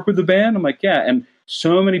actually work with the band? I'm like, yeah. And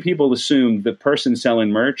so many people assume the person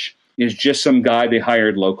selling merch is just some guy they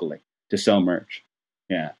hired locally to sell merch.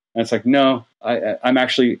 Yeah. And it's like, no, I'm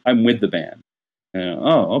with the band.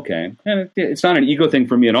 Oh, okay. And it's not an ego thing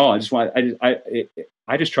for me at all.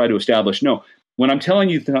 I just try to establish, no, when I'm telling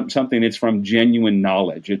you something, it's from genuine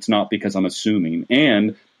knowledge. It's not because I'm assuming.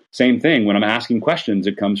 And same thing, when I'm asking questions,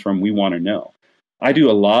 it comes from, we want to know. I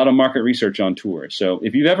do a lot of market research on tours. So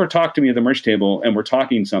if you've ever talked to me at the merch table and we're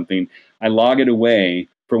talking something, I log it away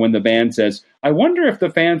for when the band says, I wonder if the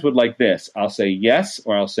fans would like this. I'll say yes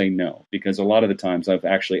or I'll say no, because a lot of the times I've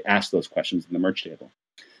actually asked those questions in the merch table.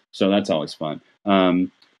 So that's always fun.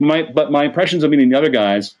 But my impressions of meeting the other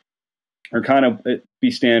guys are kind of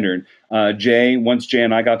be standard. Once Jay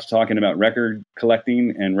and I got to talking about record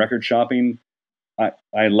collecting and record shopping,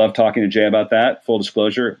 I love talking to Jay about that. Full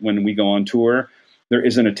disclosure, when we go on tour, there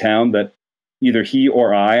isn't a town that either he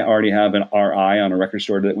or I already have our eye on a record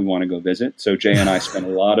store that we want to go visit. So Jay and I spend a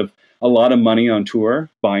lot of money on tour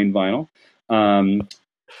buying vinyl.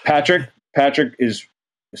 Patrick is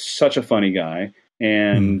such a funny guy,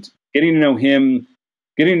 and getting to know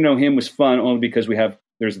him was fun only because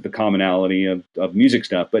there's the commonality of music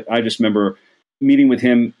stuff. But I just remember meeting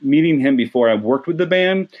him before I worked with the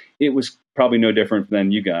band. It was probably no different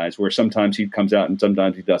than you guys, where sometimes he comes out and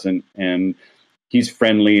sometimes he doesn't, and he's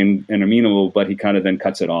friendly and amenable, but he kind of then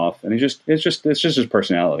cuts it off. And it's just his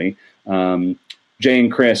personality. Jay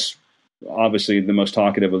and Chris, obviously the most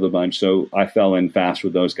talkative of the bunch. So I fell in fast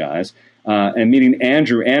with those guys. And meeting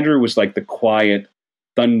Andrew was like the quiet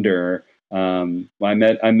thunder. I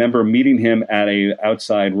remember meeting him at a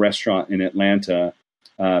outside restaurant in Atlanta,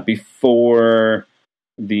 before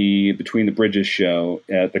the Between the Bridges show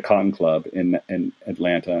at the Cotton Club in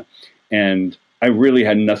Atlanta, and I really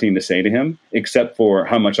had nothing to say to him except for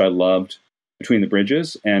how much I loved Between the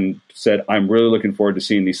Bridges, and said, I'm really looking forward to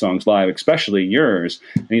seeing these songs live, especially yours.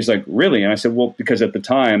 And he's like, really? And I said, well, because at the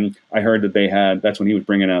time I heard that that's when he was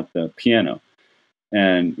bringing out the piano,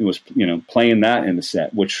 and it was, playing that in the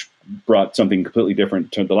set, which brought something completely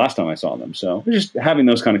different to the last time I saw them. So we're just having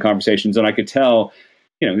those kind of conversations, and I could tell,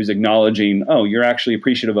 he's agnowledging, oh, you're actually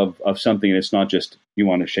appreciative of something. And it's not just you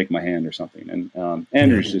want to shake my hand or something. And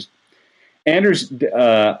Andrew's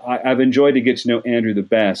I've enjoyed to get to know Andrew the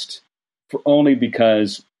best, only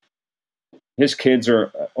because his kids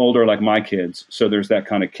are older like my kids. So there's that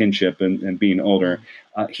kind of kinship and being older.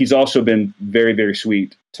 He's also been very, very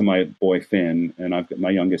sweet to my boy, Finn. And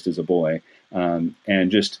my youngest is a boy.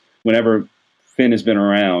 And just whenever Finn has been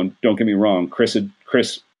around, don't get me wrong, Chris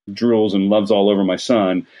drools and loves all over my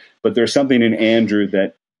son. But there's something in Andrew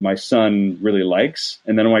that my son really likes.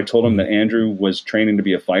 And then when I told him that Andrew was training to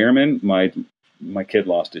be a fireman, my kid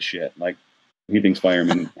lost his shit. Like, he thinks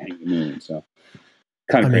firemen hang the moon. So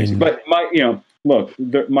kind of crazy. But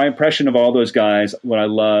my impression of all those guys, what I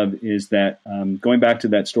love is that, going back to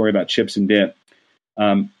that story about chips and dip,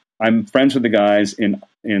 I'm friends with the guys in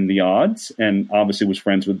the Odds, and obviously was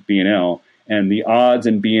friends with B&L. And the Odds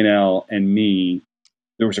and B&L and me,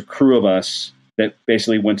 there was a crew of us that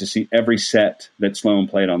basically went to see every set that Sloan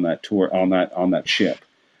played on that tour, on that ship.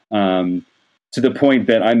 To the point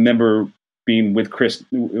that I remember being with Chris,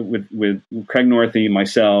 with Craig Northey,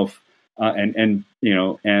 myself, and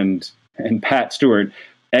Pat Stewart,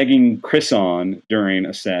 egging Chris on during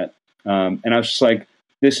a set. And I was just like,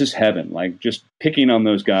 this is heaven, like just picking on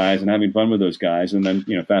those guys and having fun with those guys. And then,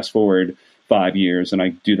 fast forward 5 years, and I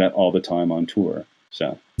do that all the time on tour.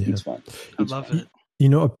 So it's fun. I love it.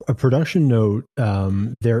 A production note,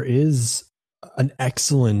 there is an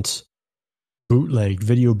excellent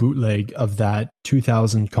video bootleg of that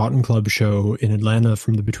 2000 Cotton Club show in Atlanta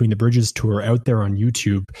from the Between the Bridges tour out there on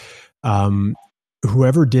YouTube.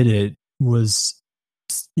 Whoever did it was,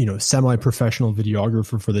 semi-professional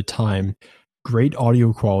videographer for the time, great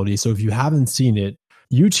audio quality. So if you haven't seen it,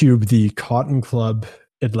 YouTube the Cotton Club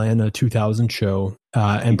Atlanta 2000 show,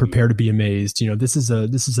 and prepare to be amazed. This is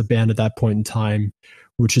a band at that point in time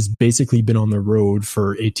which has basically been on the road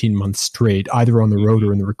for 18 months straight, either on the road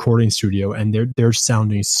or in the recording studio, and they're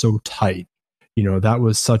sounding so tight. That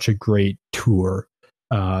was such a great tour.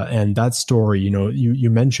 And that story, you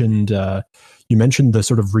mentioned the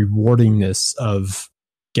sort of rewardingness of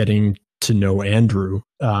getting to know Andrew,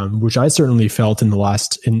 which I certainly felt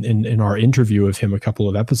in our interview of him a couple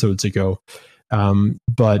of episodes ago.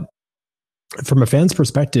 But from a fan's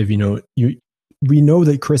perspective, we know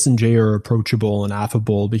that Chris and Jay are approachable and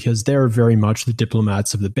affable because they're very much the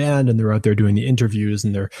diplomats of the band, and they're out there doing the interviews,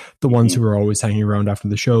 and they're the ones who are always hanging around after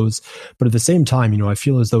the shows. But at the same time, I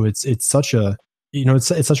feel as though it's such a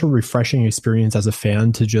refreshing experience as a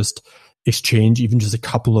fan to just exchange even just a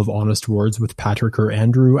couple of honest words with Patrick or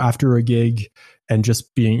Andrew after a gig, and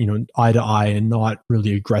just being, eye to eye and not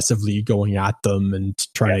really aggressively going at them and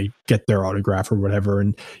trying to get their autograph or whatever.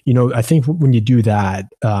 And, I think when you do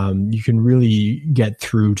that, you can really get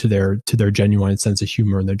through to their genuine sense of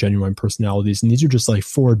humor and their genuine personalities. And these are just like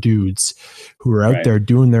four dudes who are out there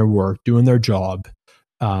doing their work, doing their job.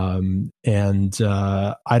 I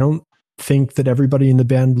don't think that everybody in the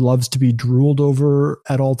band loves to be drooled over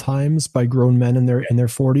at all times by grown men in their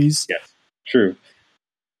 40s. Yes, true.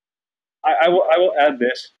 I will add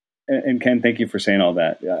this, and Ken, thank you for saying all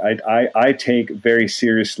that. I take very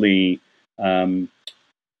seriously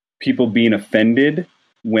people being offended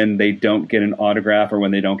when they don't get an autograph or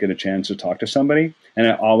when they don't get a chance to talk to somebody. And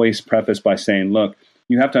I always preface by saying, look,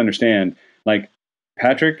 you have to understand, like,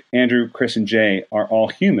 Patrick, Andrew, Chris, and Jay are all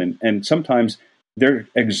human, and sometimes they're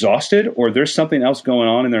exhausted or there's something else going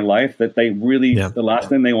on in their life that they really, the last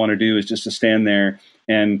thing they want to do is just to stand there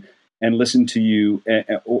and listen to you,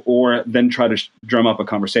 or then try to drum up a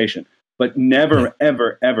conversation. But never,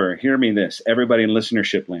 ever, ever, hear me this, everybody in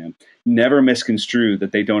listenership land, never misconstrue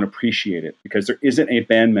that they don't appreciate it, because there isn't a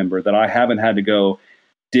band member that I haven't had to go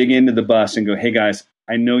dig into the bus and go, hey guys,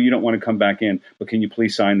 I know you don't want to come back in, but can you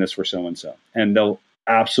please sign this for so-and-so? And they'll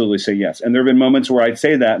absolutely say yes. And there have been moments where I'd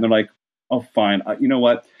say that and they're like, oh, fine. You know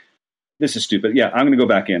what? This is stupid. Yeah, I'm going to go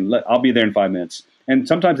back in. I'll be there in 5 minutes. And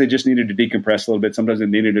sometimes they just needed to decompress a little bit. Sometimes they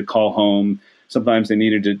needed to call home. Sometimes they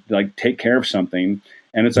needed to take care of something.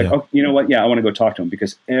 And it's like, oh, you know what? Yeah, I want to go talk to them,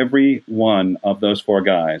 because every one of those four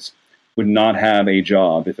guys would not have a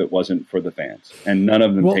job if it wasn't for the fans. And none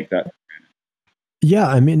of them take that. Yeah,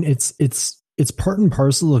 I mean, it's it's part and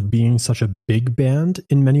parcel of being such a big band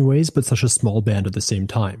in many ways, but such a small band at the same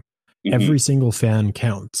time. Mm-hmm. Every single fan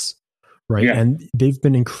counts, right? Yeah. And they've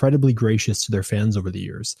been incredibly gracious to their fans over the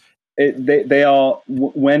years. They all,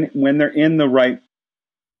 when they're in the right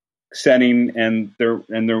setting and they're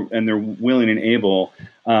willing and able,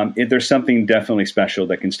 there's something definitely special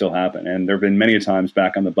that can still happen. And there have been many times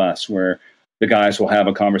back on the bus where the guys will have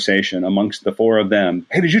a conversation amongst the four of them.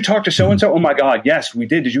 Hey, did you talk to so-and-so? Oh my God, yes, we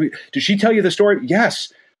did. Did she tell you the story?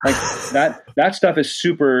 Yes. Like that stuff is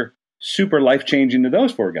super, super life-changing to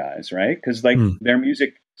those four guys, right? Because their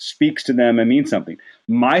music speaks to them and means something.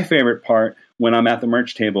 My favorite part when I'm at the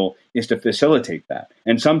merch table is to facilitate that.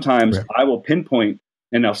 And sometimes I will pinpoint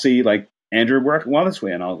and I'll see like Andrew work well this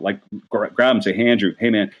way, and I'll like grab him and say, "Hey Andrew, hey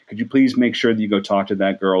man, could you please make sure that you go talk to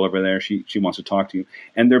that girl over there? She wants to talk to you."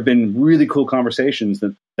 And there've been really cool conversations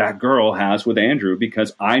that girl has with Andrew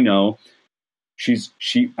because I know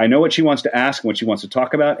I know what she wants to ask and what she wants to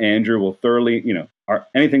talk about. Andrew will thoroughly,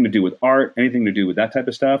 anything to do with art, anything to do with that type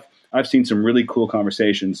of stuff. I've seen some really cool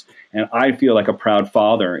conversations, and I feel like a proud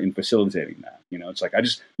father in facilitating that. It's like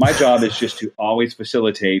my job is just to always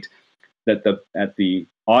facilitate that the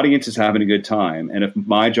audience is having a good time. And if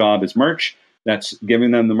my job is merch, that's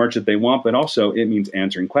giving them the merch that they want, but also it means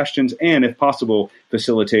answering questions and, if possible,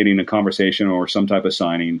 facilitating a conversation or some type of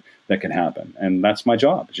signing that can happen. And that's my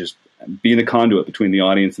job, just be the conduit between the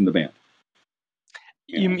audience and the band.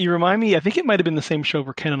 You remind me, I think it might have been the same show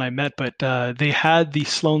where Ken and I met, but they had the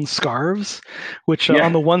Sloan scarves, which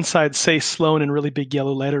on the one side say Sloan in really big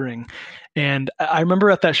yellow lettering. And I remember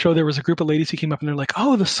at that show, there was a group of ladies who came up and they're like,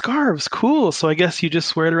 "Oh, the scarves, cool. So I guess you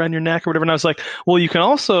just wear it around your neck or whatever." And I was like, "Well, you can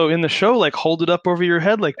also in the show, like hold it up over your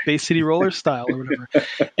head, like Bay City Roller style or whatever."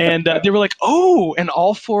 And they were like, "Oh," and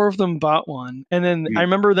all four of them bought one. And then I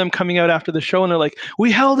remember them coming out after the show and they're like,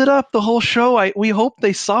 "We held it up the whole show. We hope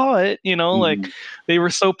they saw it." Like they were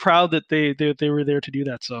so proud that they were there to do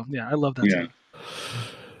that. So yeah, I love that. Yeah.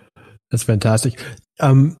 That's fantastic.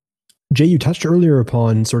 Jay, you touched earlier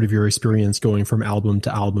upon sort of your experience going from album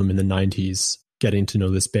to album in the 90s, getting to know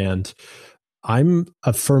this band. I'm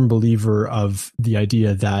a firm believer of the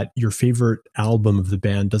idea that your favorite album of the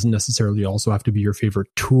band doesn't necessarily also have to be your favorite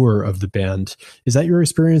tour of the band. Is that your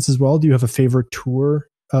experience as well? Do you have a favorite tour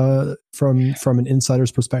from an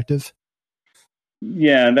insider's perspective?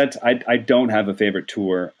 Yeah, I don't have a favorite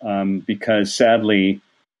tour because sadly,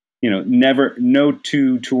 no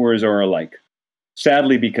two tours are alike.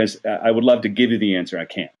 Sadly, because I would love to give you the answer, I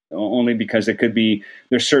can't. Only because it could be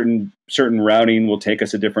there's certain routing will take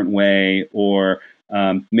us a different way, or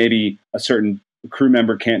maybe a certain crew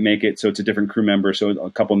member can't make it, so it's a different crew member, so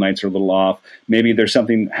a couple nights are a little off. Maybe there's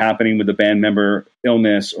something happening with the band member,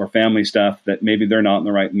 illness or family stuff, that maybe they're not in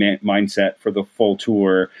the right mindset for the full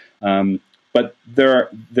tour. But there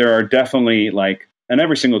are definitely, like, on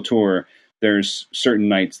every single tour, there's certain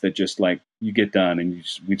nights that just like you get done and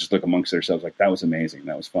we just look amongst ourselves like, that was amazing,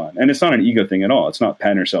 that was fun. And it's not an ego thing at all. It's not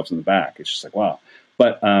patting ourselves in the back. It's just like, wow.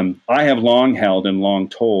 But I have long held and long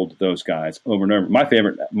told those guys over and over, my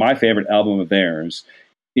favorite album of theirs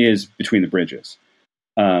is Between the Bridges.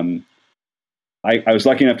 I was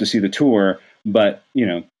lucky enough to see the tour, but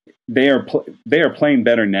they are playing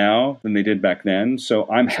better now than they did back then. So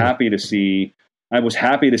I was happy to see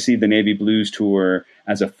the Navy Blues tour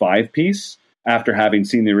as a 5-piece after having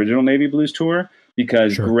seen the original Navy Blues tour,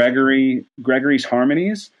 because Gregory's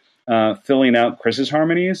harmonies filling out Chris's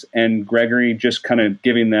harmonies, and Gregory just kind of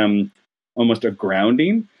giving them almost a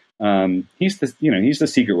grounding. He's the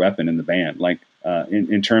secret weapon in the band, like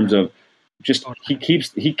in terms of just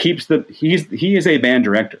he is a band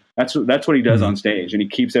director. That's what he does on stage, and he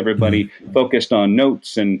keeps everybody focused on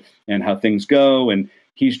notes and how things go, and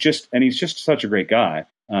he's just such a great guy.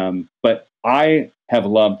 But I have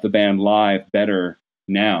loved the band live better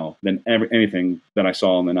now than anything that I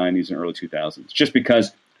saw in the 90s and early 2000s, just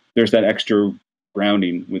because there's that extra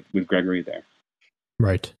grounding with Gregory there.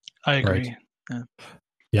 Right. I agree. Right.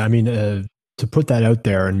 Yeah. I mean, to put that out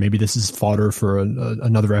there, and maybe this is fodder for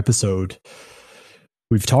another episode.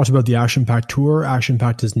 We've talked about the Action Pact tour. Action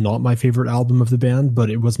Pact is not my favorite album of the band, but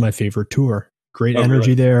it was my favorite tour. Great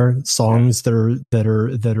energy there, songs that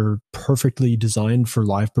are perfectly designed for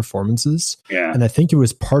live performances. Yeah. And I think it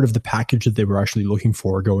was part of the package that they were actually looking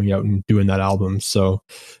for going out and doing that album. So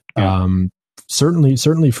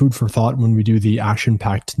certainly food for thought when we do the Action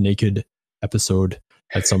Pact Naked episode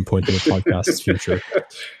at some point in the podcast's future.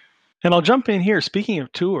 And I'll jump in here. Speaking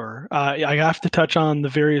of tour, I have to touch on the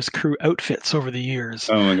various crew outfits over the years.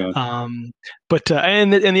 Oh my god!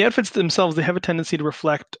 And the outfits themselves, they have a tendency to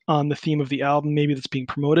reflect on the theme of the album, maybe that's being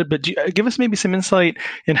promoted. But give us maybe some insight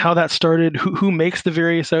in how that started. Who makes the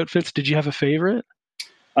various outfits? Did you have a favorite?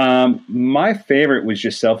 My favorite was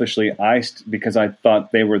just selfishly because I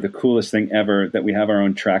thought they were the coolest thing ever. That we have our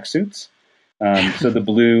own tracksuits. So the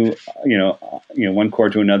blue, one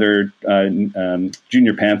chord to another,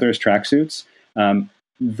 Junior Panthers tracksuits.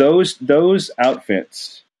 Those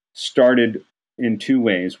outfits started in two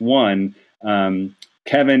ways. One,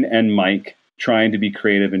 Kevin and Mike trying to be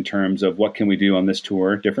creative in terms of what can we do on this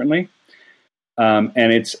tour differently.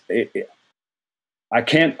 And I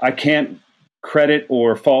can't credit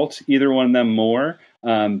or fault either one of them more.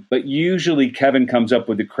 But usually Kevin comes up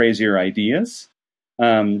with the crazier ideas.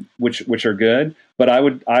 Which are good, but I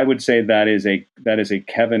would say that is a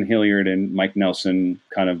Kevin Hilliard and Mike Nelson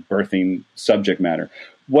kind of birthing subject matter.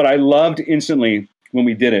 What I loved instantly when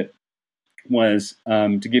we did it was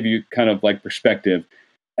to give you kind of like perspective.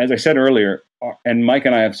 As I said earlier, and Mike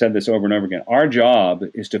and I have said this over and over again, our job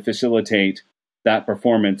is to facilitate that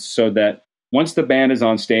performance so that once the band is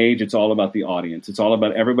on stage, it's all about the audience. It's all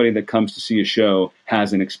about everybody that comes to see a show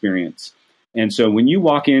has an experience. And so when you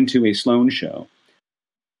walk into a Sloan show,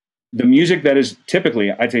 the music that is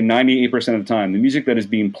typically, I'd say 98% of the time, the music that is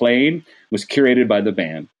being played was curated by the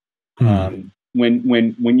band.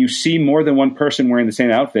 When you see more than one person wearing the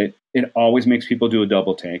same outfit, it always makes people do a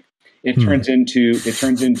double take. It turns into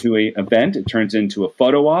a event. It turns into a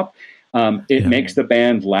photo op. It makes the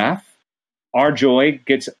band laugh. Our joy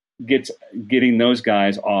gets getting those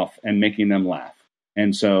guys off and making them laugh.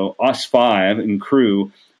 And so us five and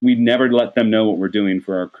crew, we never let them know what we're doing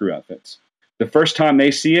for our crew outfits. The first time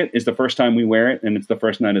they see it is the first time we wear it, and it's the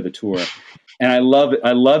first night of the tour. And I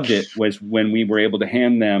loved it was when we were able to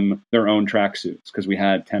hand them their own tracksuits because we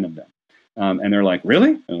had 10 of them. And they're like,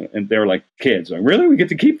 really? And they were like kids. Like, really? We get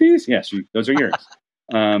to keep these? Yes, those are yours.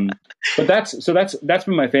 But that's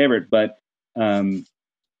been my favorite. But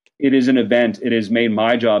it is an event. It has made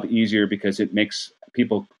my job easier because it makes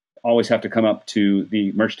people always have to come up to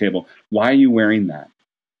the merch table. Why are you wearing that?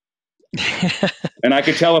 And I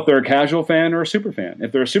could tell if they're a casual fan or a super fan.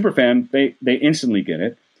 If they're a super fan, they instantly get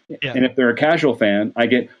it. Yeah. And if they're a casual fan, I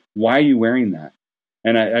get, why are you wearing that?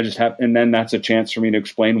 And I just have, and then that's a chance for me to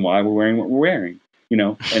explain why we're wearing what we're wearing,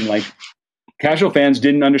 and like casual fans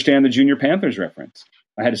didn't understand the Junior Panthers reference.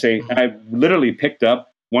 I had to say, I literally picked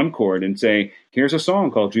up one chord and say, here's a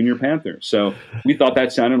song called Junior Panthers. So we thought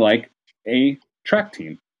that sounded like a track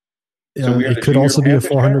team. Yeah, so it could also be a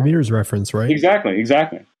 400 meters reference, right? Exactly.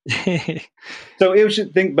 So it was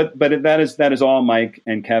thing, but that is all Mike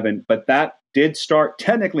and Kevin. But that did start.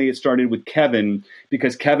 Technically, it started with Kevin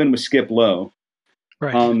because Kevin was Skip Lowe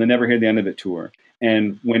on the Never Hear the End of It tour.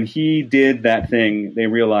 And when he did that thing, they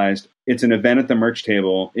realized it's an event at the merch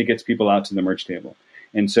table. It gets people out to the merch table.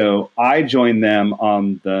 And so I joined them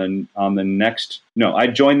on the next. No, I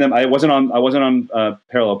joined them. I wasn't on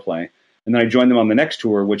Parallel Play. And then I joined them on the next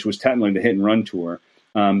tour, which was technically the Hit and Run tour.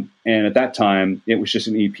 And at that time, it was just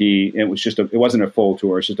an EP. It wasn't a full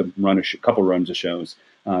tour. It's just a couple runs of shows.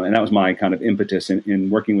 And that was my kind of impetus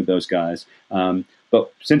in working with those guys.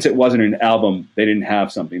 But since it wasn't an album, they didn't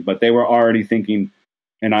have something. But they were already thinking,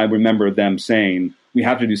 and I remember them saying, we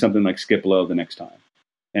have to do something like Skip Lowe the next time.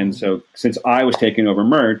 And so since I was taking over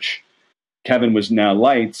merch, Kevin was now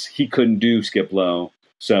lights. He couldn't do Skip Lowe.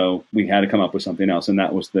 So we had to come up with something else, and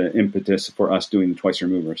that was the impetus for us doing the Twice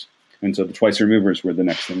Removers. And so the Twice Removers were the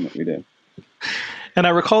next thing that we did. And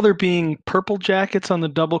I recall there being purple jackets on the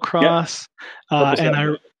double cross,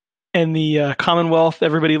 and the Commonwealth.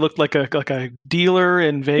 Everybody looked like a dealer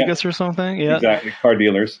in Vegas or something. Yeah, exactly, car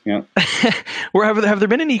dealers. Yeah. Have there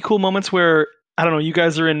been any cool moments where, I don't know, you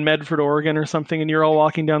guys are in Medford, Oregon or something, and you're all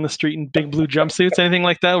walking down the street in big blue jumpsuits, anything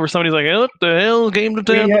like that, where somebody's like, hey, what the hell came to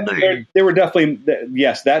town today? There were definitely,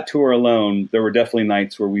 yes, that tour alone, there were definitely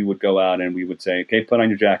nights where we would go out and we would say, okay, put on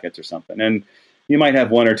your jackets or something. And you might have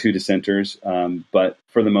one or two dissenters, but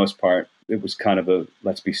for the most part, it was kind of a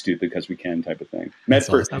let's be stupid because we can type of thing.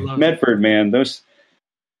 Medford, man,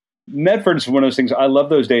 Medford is one of those things. I love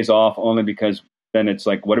those days off only because then it's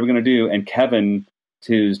like, what are we going to do? And Kevin,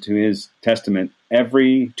 to his testament,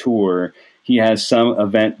 every tour he has some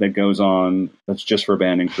event that goes on that's just for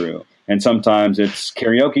band and crew, and sometimes it's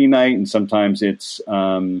karaoke night, and sometimes it's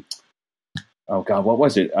oh god, what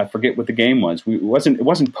was it? I forget what the game was. It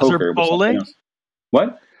wasn't poker. Was bowling?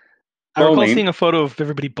 What? I recall seeing a photo of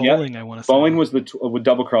everybody bowling. I want to say bowling was the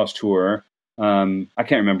Double Cross tour. I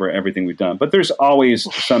can't remember everything we've done, but there's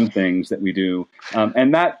always some things that we do,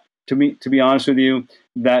 and that to be honest with you,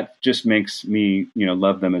 that just makes me,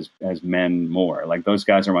 love them as men more. Like, those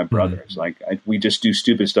guys are my brothers. Like, we just do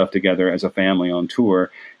stupid stuff together as a family on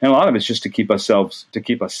tour. And a lot of it's just to keep us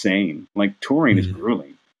sane. Like, touring is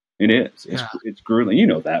grueling. It is. It's grueling. You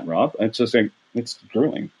know that, Rob. It's just like, it's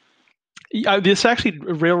grueling. This actually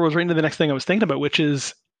railroads right into the next thing I was thinking about, which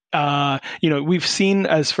is, we've seen,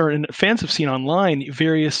 fans have seen online,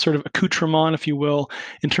 various sort of accoutrements, if you will,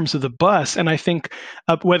 in terms of the bus. And I think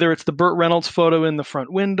whether it's the Burt Reynolds photo in the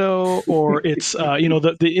front window, or it's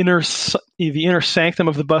the inner sanctum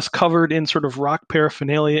of the bus covered in sort of rock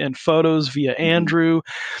paraphernalia and photos via Andrew.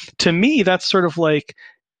 To me, that's sort of like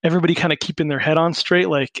everybody kind of keeping their head on straight.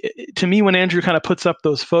 Like, to me, when Andrew kind of puts up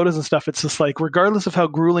those photos and stuff, it's just like, regardless of how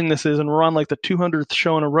grueling this is, and we're on like the 200th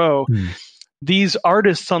show in a row. These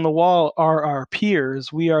artists on the wall are our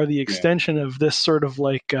peers. We are the extension of this sort of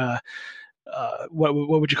like, what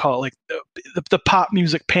would you call it? Like the pop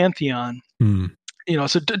music pantheon.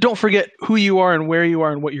 So don't forget who you are and where you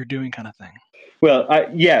are and what you're doing, kind of thing. Well,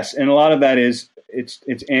 yes, and a lot of that is it's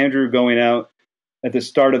Andrew going out at the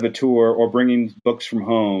start of a tour or bringing books from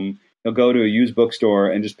home. He'll go to a used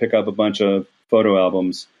bookstore and just pick up a bunch of photo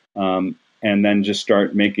albums, and then just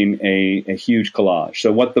start making a huge collage.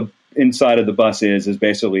 So what the inside of the bus is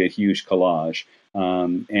basically a huge collage,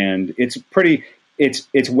 and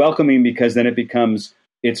it's welcoming, because then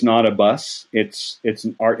it's not a bus, it's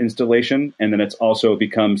an art installation, and then it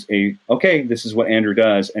becomes this is what Andrew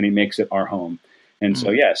does, and he makes it our home. And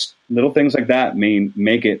so, yes, little things like that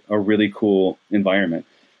make it a really cool environment.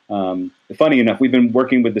 Funny enough, we've been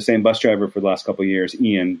working with the same bus driver for the last couple of years,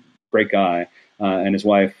 Ian, great guy, and his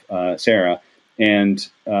wife Sarah, and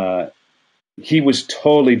he was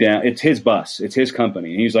totally down. It's his bus. It's his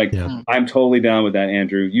company. And he's like, I'm totally down with that,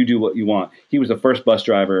 Andrew. You do what you want. He was the first bus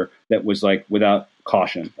driver that was like without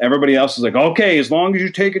caution. Everybody else is like, okay, as long as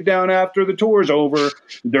you take it down after the tour's over,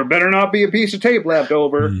 there better not be a piece of tape left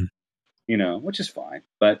over, which is fine.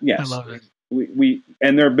 But yes, I love it.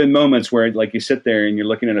 And there have been moments where, like, you sit there and you're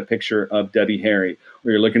looking at a picture of Debbie Harry,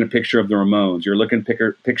 or you're looking at a picture of the Ramones, you're looking at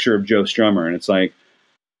a picture of Joe Strummer, and it's like,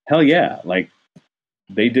 hell yeah, like,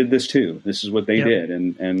 they did this too. This is what they did,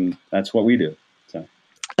 and that's what we do. So,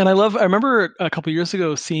 and I remember a couple of years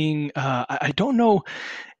ago seeing, I don't know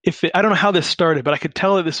how this started, but I could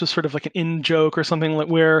tell that this was sort of like an in joke or something, like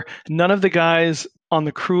where none of the guys on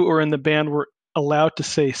the crew or in the band were allowed to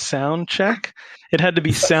say sound check. It had to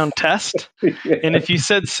be sound test. And if you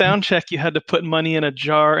said sound check, you had to put money in a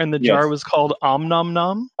jar, and the jar was called Om Nom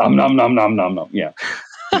Nom. Om Nom Nom Nom Nom Nom. Yeah.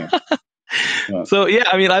 So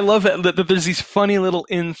I mean, I love it that there's these funny little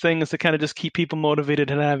things that kind of just keep people motivated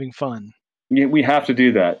and having fun. Yeah, we have to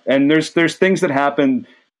do that. And there's things that happen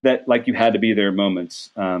that, like, you had to be there moments.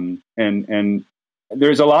 And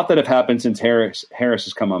there's a lot that have happened since Harris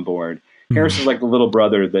has come on board. Harris is like the little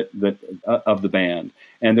brother that of the band,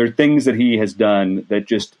 and there are things that he has done that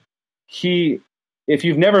just if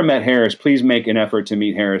you've never met Harris, please make an effort to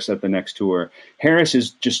meet Harris at the next tour. Harris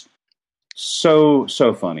is just so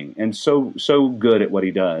funny and so good at what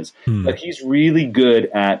he does, but he's really good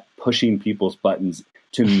at pushing people's buttons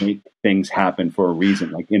to make things happen for a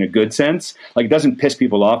reason, like in a good sense. Like, it doesn't piss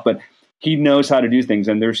people off, but he knows how to do things.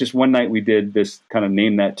 And there's just one night we did this kind of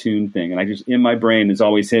name that tune thing, and I just, in my brain, is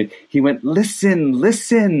always hit. He went, listen,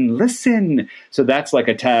 listen, listen. So that's like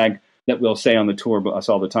a tag that we'll say on the tour, but us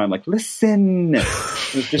all the time, like, listen.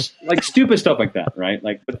 It's just like stupid stuff like that, right?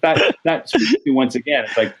 Like, but that speaks to, once again,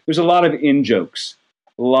 it's like there's a lot of in-jokes,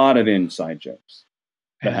 a lot of inside jokes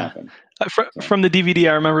that happen. From the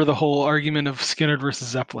DVD, I remember the whole argument of Skynyrd versus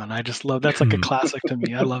Zeppelin. I just love that's like a classic to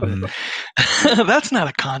me. I love it. That's not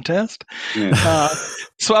a contest. Yeah.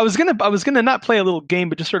 So I was gonna not play a little game,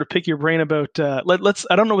 but just sort of pick your brain about. Let's.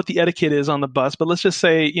 I don't know what the etiquette is on the bus, but let's just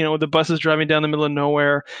say the bus is driving down the middle of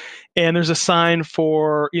nowhere, and there's a sign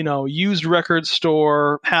for used record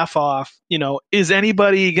store, half off. Is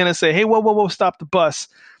anybody gonna say, hey, whoa, stop the bus?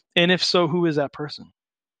 And if so, who is that person?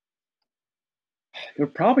 You'll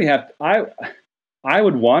probably have. I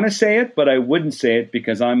would want to say it, but I wouldn't say it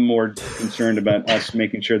because I'm more concerned about us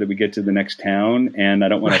making sure that we get to the next town, and I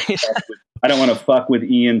don't want to fuck with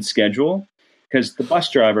Ian's schedule, because the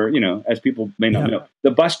bus driver, as people may not know,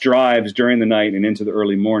 the bus drives during the night and into the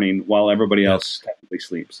early morning while everybody else technically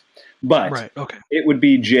sleeps. But it would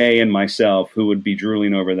be Jay and myself who would be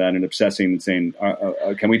drooling over that and obsessing and saying,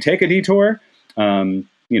 "Can we take a detour?"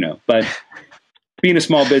 But. Being a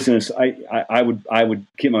small business, I would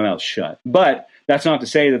keep my mouth shut. But that's not to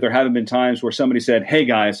say that there haven't been times where somebody said, "Hey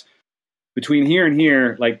guys, between here and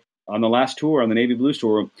here," like on the last tour, on the Navy Blues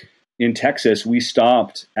tour in Texas, we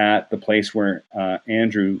stopped at the place where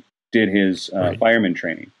Andrew did his fireman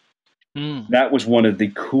training, That was one of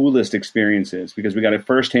the coolest experiences because we got a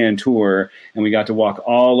firsthand tour and we got to walk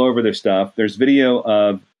all over their stuff. There's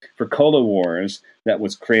video for Cola Wars that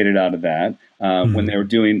was created out of that when they were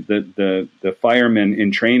doing the firemen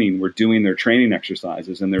in training were doing their training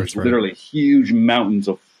exercises, and there's literally huge mountains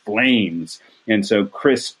of flames. And so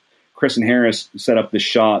Chris and Harris set up this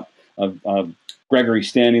shot of Gregory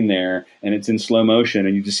standing there, and it's in slow motion,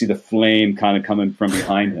 and you just see the flame kind of coming from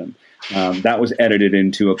behind him. That was edited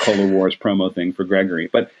into a Cola Wars promo thing for Gregory.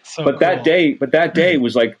 But that day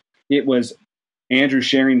was like, it was Andrew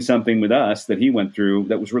sharing something with us that he went through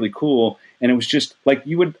that was really cool. And it was just like,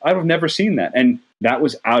 I would have never seen that. And that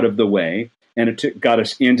was out of the way. And it got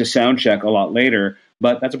us into sound check a lot later.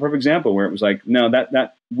 But that's a perfect example where it was like, no,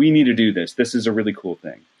 that we need to do this. This is a really cool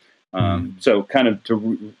thing. So kind of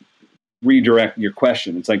to redirect your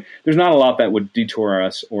question, it's like there's not a lot that would detour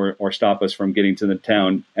us or stop us from getting to the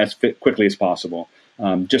town as quickly as possible.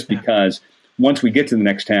 Just because once we get to the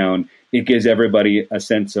next town, it gives everybody a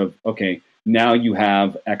sense of, okay, now you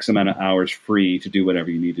have X amount of hours free to do whatever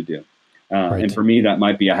you need to do. And for me, that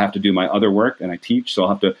might be I have to do my other work and I teach, so I'll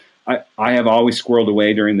have to. I have always squirreled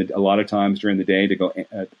away a lot of times during the day to go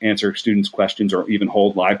answer students' questions or even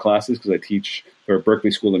hold live classes because I teach for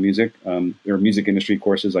Berklee School of Music. There are music industry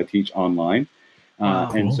courses I teach online.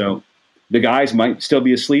 And so the guys might still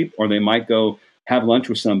be asleep or they might go have lunch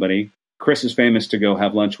with somebody. Chris is famous to go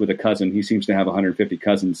have lunch with a cousin. He seems to have 150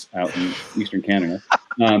 cousins out in Eastern Canada.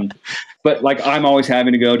 But like I'm always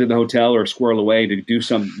having to go to the hotel or squirrel away to do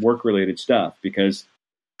some work-related stuff because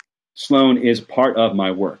Sloan is part of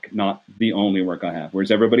my work, not the only work I have. Whereas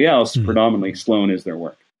everybody else, predominantly, Sloan is their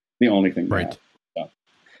work, the only thing they have. So,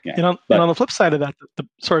 yeah. And on the flip side of that,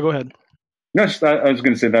 sorry, go ahead. No, I was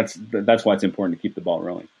going to say that's why it's important to keep the ball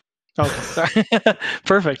rolling. Okay, sorry.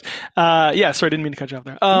 Perfect. Sorry, I didn't mean to cut you off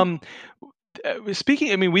there.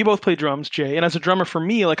 Speaking, I mean, we both play drums, Jay, and as a drummer for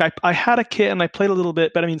me, like I had a kit and I played a little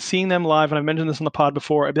bit, but I mean, seeing them live, and I've mentioned this on the pod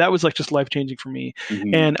before, that was like just life-changing for me.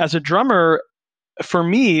 And as a drummer, for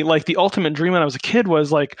me, like the ultimate dream when I was a kid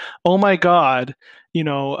was like, oh my God,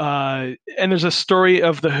 and there's a story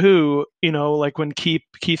of the Who, like when Keith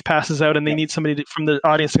passes out and they need somebody from the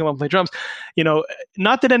audience to come up and play drums,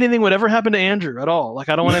 not that anything would ever happen to Andrew at all. Like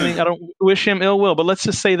I don't wish him ill will, but let's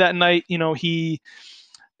just say that night, he,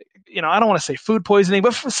 I don't want to say food poisoning,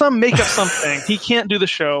 but for some make up something, he can't do the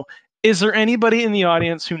show. Is there anybody in the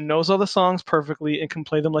audience who knows all the songs perfectly and can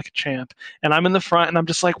play them like a champ? And I'm in the front and I'm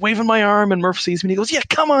just like waving my arm and Murph sees me and he goes, yeah,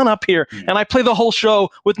 come on up here. And I play the whole show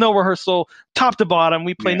with no rehearsal, top to bottom.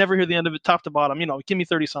 We play Never Hear the End of It, top to bottom. Give me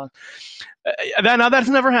 30 songs. Now that's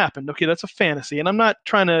never happened. Okay, that's a fantasy. And I'm not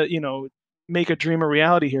trying to, make a dream a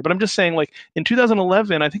reality here, but I'm just saying like in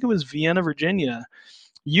 2011, I think it was Vienna, Virginia,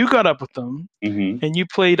 you got up with them and you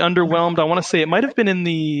played Underwhelmed. I want to say it might have been in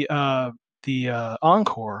the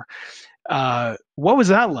encore. What was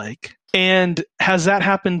that like? And has that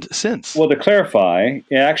happened since? Well, to clarify,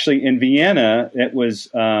 actually in Vienna, it was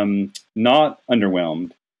not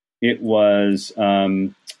Underwhelmed. It was,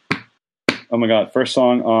 oh my God, first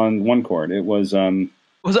song on one chord. It was... it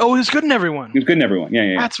was Good in Everyone. It was Good in Everyone.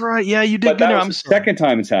 Yeah. That's right. Yeah, you did. But that was the second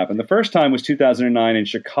time it's happened. The first time was 2009 in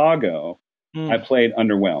Chicago. I played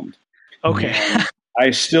Underwhelmed. Okay.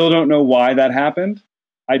 I still don't know why that happened.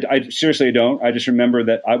 I seriously don't. I just remember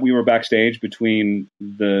that we were backstage between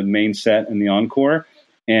the main set and the encore,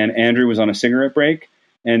 and Andrew was on a cigarette break,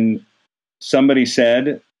 and somebody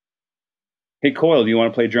said, "Hey, Coyle, do you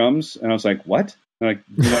want to play drums?" And I was like, "What?" And I'm like,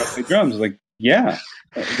 "Do you want to play drums?" I was like, "Yeah."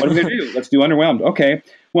 What are we going to do? Let's do Underwhelmed. Okay.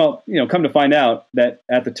 Well, come to find out that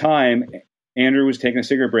at the time, Andrew was taking a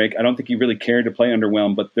cigarette break. I don't think he really cared to play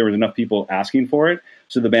Underwhelmed, but there was enough people asking for it.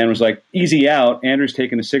 So the band was like, easy out. Andrew's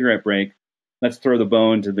taking a cigarette break. Let's throw the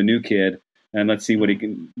bone to the new kid and let's see what he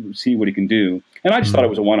can do. And I just thought it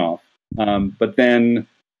was a one-off. But then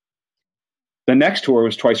the next tour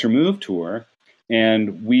was Twice Removed tour,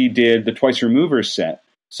 and we did the Twice Removers set.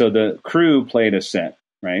 So the crew played a set,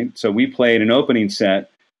 right? So we played an opening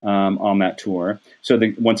set on that tour. So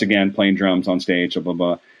once again, playing drums on stage, blah, blah,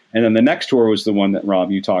 blah. And then the next tour was the one that,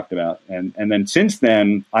 Rob, you talked about. And then since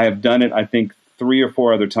then, I have done it, I think, 3 or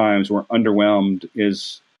 4 other times where Underwhelmed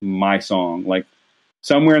is my song. Like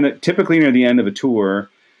somewhere typically near the end of a tour,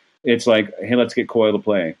 it's like, hey, let's get Coyle to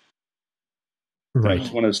play. Right. It's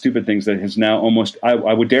one of the stupid things that has now almost, I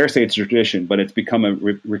would dare say it's a tradition, but it's become a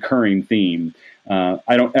recurring theme.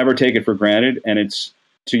 I don't ever take it for granted. And it's,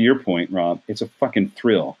 to your point, Rob, it's a fucking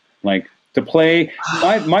thrill. Like to play,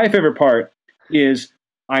 my favorite part is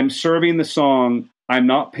I'm serving the song. I'm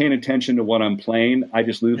not paying attention to what I'm playing. I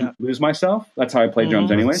just lose myself. That's how I play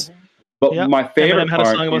drums anyways. But my favorite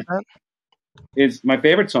part is my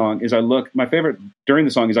favorite song is my favorite during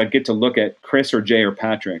the song is I get to look at Chris or Jay or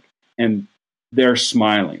Patrick and they're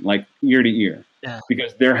smiling like ear to ear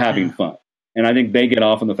because they're having fun. And I think they get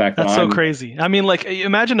off on the fact that's so crazy. I mean, like,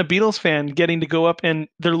 imagine a Beatles fan getting to go up and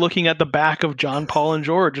they're looking at the back of John, Paul, and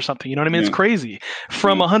George or something. You know what I mean? It's crazy.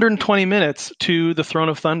 From 120 minutes to the Throne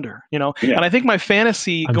of Thunder. You know, and I think my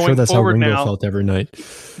fantasy I'm going sure that's forward how Ringo now felt every night.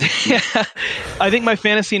 I think my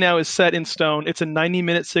fantasy now is set in stone. It's a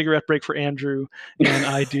 90-minute cigarette break for Andrew, and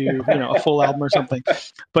I do a full album or something.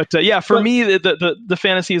 But for me, the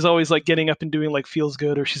fantasy is always like getting up and doing like Feels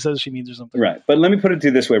Good or She Says She Means or something. Right. But let me put it to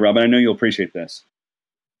you this way, Rob, and I know you'll appreciate this.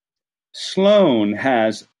 Sloan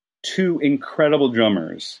has two incredible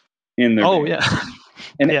drummers in their band.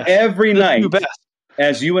 And every night,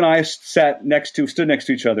 as you and I stood next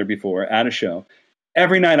to each other before at a show,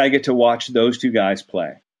 every night I get to watch those two guys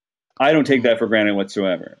play. I don't take that for granted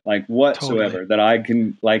whatsoever. Like whatsoever. Totally. That I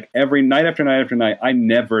can, like, every night after night after night, I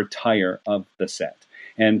never tire of the set.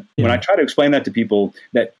 And when I try to explain that to people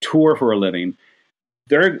that tour for a living,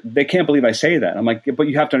 they can't believe I say that. I'm like, but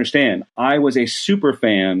you have to understand, I was a super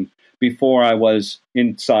fan before I was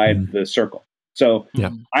inside the circle. So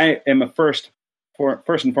I am first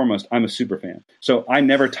and foremost, I'm a super fan. So I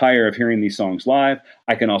never tire of hearing these songs live.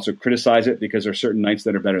 I can also criticize it because there are certain nights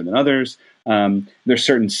that are better than others. There's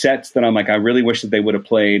certain sets that I'm like, I really wish that they would have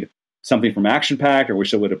played something from Action Pact, or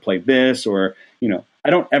wish they would have played this, or, I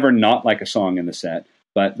don't ever not like a song in the set,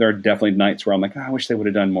 but there are definitely nights where I'm like, I wish they would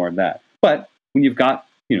have done more of that. But when you've got,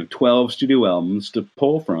 12 studio albums to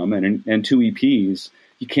pull from and 2 EPs,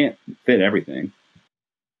 you can't fit everything.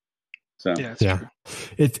 So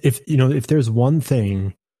if there's one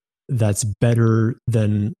thing that's better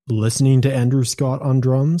than listening to Andrew Scott on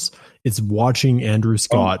drums, it's watching Andrew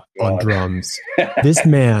Scott on drums. This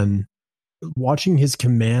man, watching his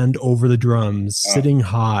command over the drums, sitting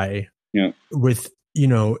high with,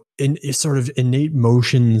 in sort of innate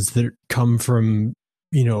motions that come from,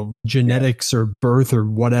 genetics or birth or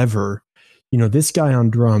whatever. This guy on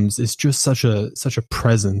drums is just such a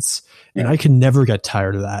presence, and I can never get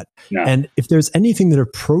tired of that. No. And if there's anything that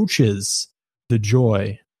approaches the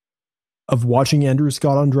joy of watching Andrew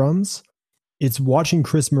Scott on drums, it's watching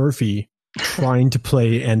Chris Murphy trying to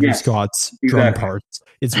play Andrew Scott's drum parts.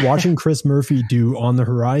 It's watching Chris Murphy do On the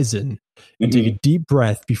Horizon and take a deep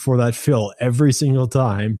breath before that fill every single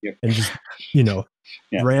time and just,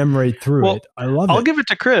 ram right through it. I love it. I'll give it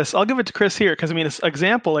to Chris. Here because it's an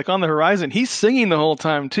example, like On the Horizon, he's singing the whole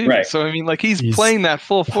time too. Right. So he's playing that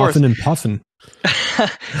full force, puffing and puffing.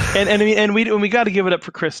 and we got to give it up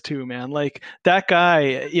for Chris too, man. Like that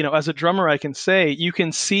guy, as a drummer, I can say you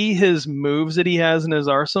can see his moves that he has in his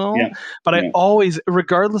arsenal. But I always,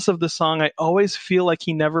 regardless of the song, I always feel like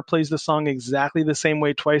he never plays the song exactly the same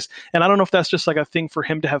way twice. And I don't know if that's just like a thing for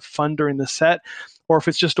him to have fun during the set, or if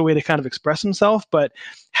it's just a way to kind of express himself. But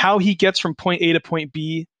how he gets from point A to point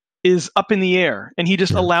B is up in the air, and he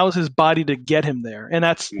just allows his body to get him there, and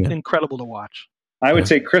that's incredible to watch. I would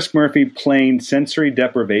say Chris Murphy playing Sensory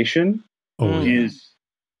Deprivation is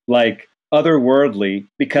like otherworldly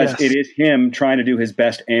because it is him trying to do his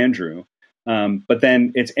best Andrew. But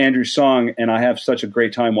then it's Andrew's song, and I have such a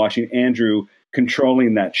great time watching Andrew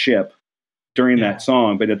controlling that ship during that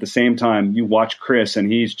song. But at the same time, you watch Chris, and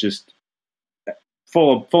he's just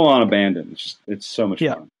full on abandon. It's so much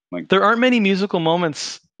fun. Like, there aren't many musical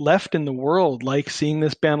moments left in the world like seeing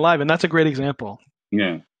this band live, and that's a great example.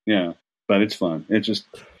 Yeah. But it's fun. It's just,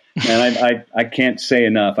 man, I can't say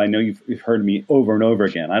enough. I know you've heard me over and over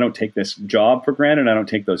again. I don't take this job for granted. I don't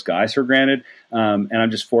take those guys for granted. And I'm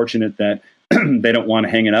just fortunate that they don't want to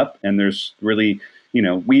hang it up. And there's really,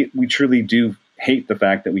 we truly do hate the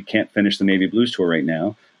fact that we can't finish the Navy Blues tour right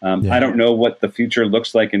now. I don't know what the future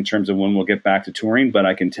looks like in terms of when we'll get back to touring, but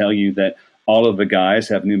I can tell you that all of the guys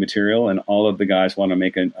have new material and all of the guys want to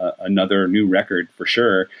make another new record for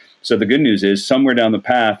sure. So the good news is somewhere down the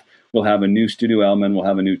path, we'll have a new studio album and we'll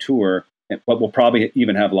have a new tour, but we'll probably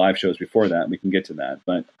even have live shows before that. We can get to that,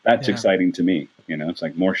 but that's exciting to me. It's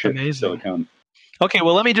like more shit still to come. Okay,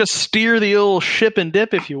 well, let me just steer the old ship and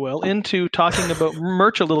dip, if you will, into talking about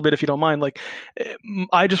merch a little bit, if you don't mind. Like,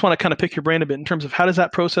 I just want to kind of pick your brain a bit in terms of how does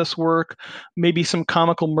that process work? Maybe some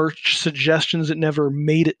comical merch suggestions that never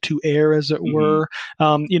made it to air, as it were.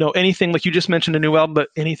 Anything like you just mentioned a new album, but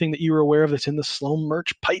anything that you were aware of that's in the Sloan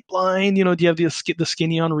merch pipeline. Do you have the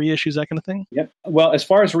skinny on reissues, that kind of thing? Yep. Well, as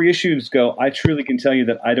far as reissues go, I truly can tell you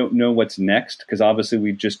that I don't know what's next because obviously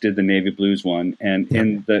we just did the Navy Blues one, and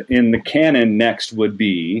in the canon next would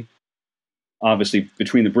be obviously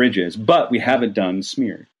Between the Bridges, but we haven't done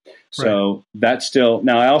Smeared. So that's still,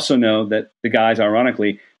 now I also know that the guys,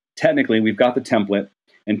 ironically, technically we've got the template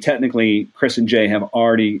And technically, Chris and Jay have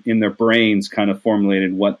already in their brains kind of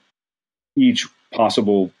formulated what each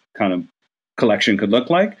possible kind of collection could look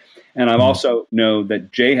like. And I've also know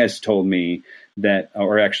that Jay has told me that,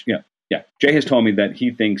 or actually, Jay has told me that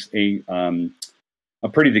he thinks a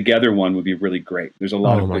Pretty Together one would be really great. There's a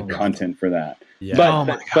lot of good content for that. Yeah.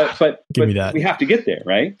 But Give me that. We have to get there,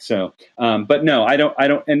 right? So, but no, I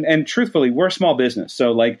don't. And truthfully, we're a small business,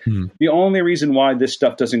 so like the only reason why this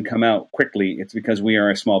stuff doesn't come out quickly, it's because we are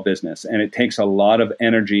a small business, and it takes a lot of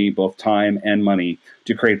energy, both time and money,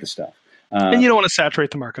 to create the stuff. And you don't want to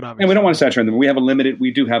saturate the market, obviously. And we don't want to saturate them.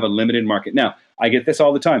 We do have a limited market. Now, I get this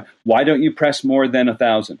all the time. Why don't you press more than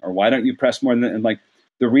 1,000? Or why don't you press more than, and like,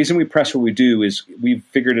 the reason we press what we do is we've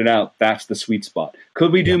figured it out. That's the sweet spot.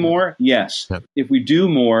 Could we do more? Yes. Yep. If we do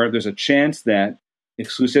more, there's a chance that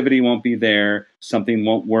exclusivity won't be there, something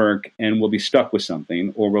won't work, and we'll be stuck with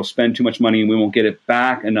something, or we'll spend too much money and we won't get it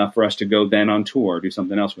back enough for us to go then on tour or do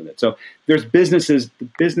something else with it. So there's business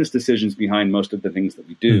decisions behind most of the things that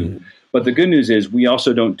we do. But the good news is we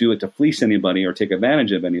also don't do it to fleece anybody or take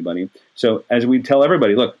advantage of anybody. So as we tell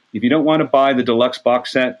everybody, look, if you don't want to buy the deluxe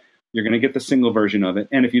box set, you're going to get the single version of it.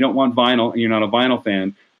 And if you don't want vinyl and you're not a vinyl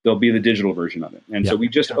fan, there'll be the digital version of it. And so we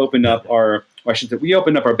just opened up we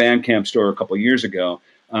opened up our Bandcamp store a couple of years ago.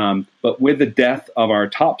 But with the death of our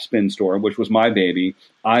Topspin store, which was my baby,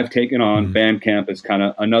 I've taken on Bandcamp as kind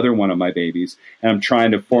of another one of my babies. And I'm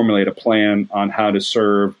trying to formulate a plan on how to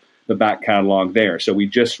serve the back catalog there. So we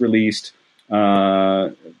just released,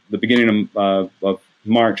 the beginning of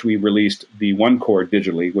March, we released the One Chord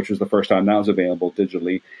digitally, which was the first time that was available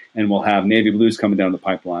digitally. And we'll have Navy Blues coming down the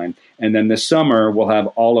pipeline. And then this summer, we'll have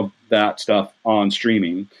all of that stuff on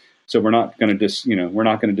streaming. So we're not going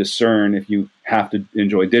to discern if you have to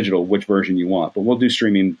enjoy digital, which version you want. But we'll do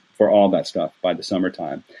streaming for all that stuff by the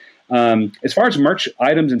summertime. As far as merch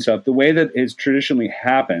items and stuff, the way that it's traditionally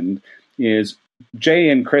happened is Jay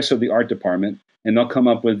and Chris of the art department, and they'll come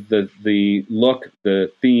up with the look,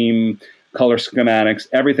 the theme, color schematics,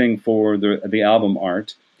 everything for the album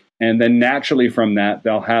art. And then naturally from that,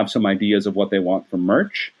 they'll have some ideas of what they want from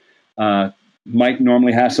merch. Mike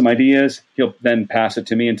normally has some ideas. He'll then pass it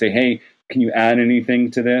to me and say, hey, can you add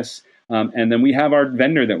anything to this? And then we have our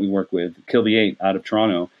vendor that we work with, Kill the 8 out of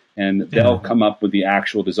Toronto, and they'll come up with the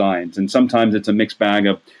actual designs. And sometimes it's a mixed bag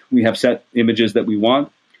of, we have set images that we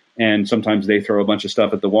want, and sometimes they throw a bunch of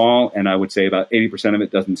stuff at the wall, and I would say about 80% of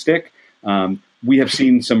it doesn't stick. We have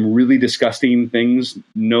seen some really disgusting things,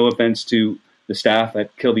 no offense to the staff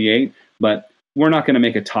at Kill the 8, but we're not going to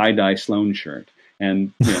make a tie-dye Sloan shirt.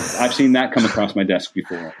 And I've seen that come across my desk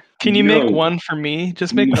before. Can you make one for me?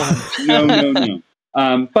 Just make one.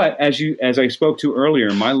 No. But as I spoke to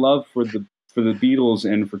earlier, my love for the Beatles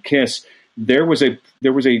and for Kiss, there was a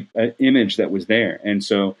image that was there, and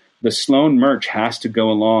so the Sloan merch has to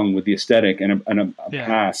go along with the aesthetic and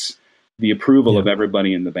pass the approval of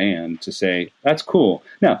everybody in the band to say that's cool.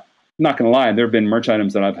 Now, I'm not going to lie, there have been merch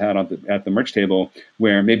items that I've had at the merch table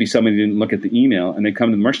where maybe somebody didn't look at the email and they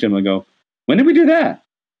come to the merch table and go, when did we do that?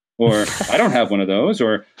 Or I don't have one of those,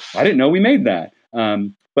 or I didn't know we made that.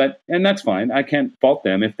 And that's fine. I can't fault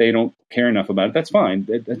them if they don't care enough about it. That's fine.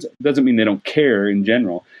 It doesn't mean they don't care in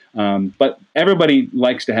general. But everybody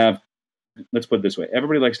likes to have, let's put it this way,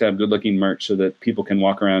 everybody likes to have good looking merch so that people can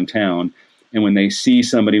walk around town. And when they see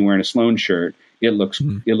somebody wearing a Sloan shirt, it looks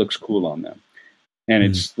cool on them. And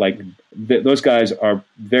it's like those guys are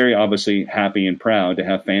very obviously happy and proud to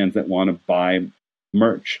have fans that want to buy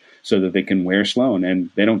merch so that they can wear Sloan, and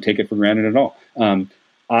they don't take it for granted at all. I'm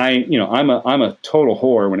a total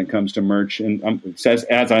whore when it comes to merch, and it says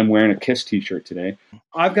as I'm wearing a Kiss t-shirt today.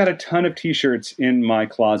 I've got a ton of t-shirts in my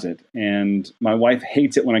closet, and my wife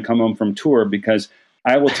hates it when I come home from tour because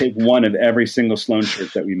I will take one of every single Sloan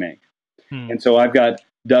shirt that we make. And so I've got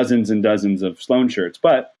dozens and dozens of Sloan shirts,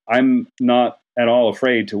 but I'm not at all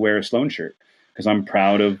afraid to wear a Sloan shirt because I'm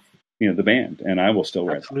proud of the band, and I will still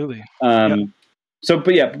wear it. Absolutely. So,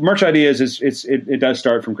 but yeah, merch ideas it does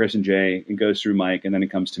start from Chris and Jay. It goes through Mike, and then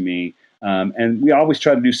it comes to me. And we always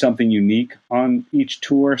try to do something unique on each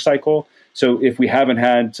tour cycle. So if we haven't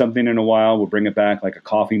had something in a while, we'll bring it back, like a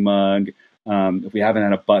coffee mug. If we haven't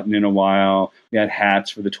had a button in a while, we had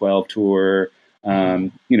hats for the 12 tour.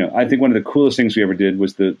 I think one of the coolest things we ever did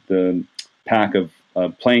was the pack of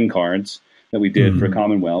playing cards that we did for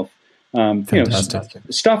Commonwealth.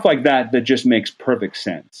 Stuff like that just makes perfect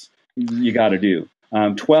sense. You got to do.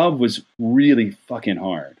 12 was really fucking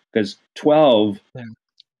hard because 12. Yeah.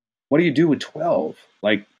 What do you do with 12?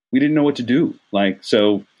 Like, we didn't know what to do. Like,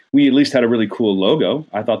 so we at least had a really cool logo.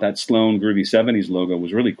 I thought that Sloan Groovy 70s logo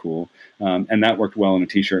was really cool, and that worked well on a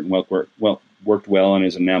T-shirt and worked well on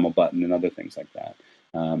his enamel button and other things like that.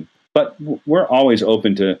 But we're always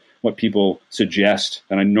open to what people suggest,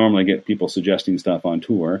 and I normally get people suggesting stuff on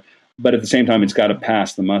tour. But at the same time, it's got to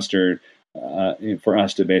pass the muster for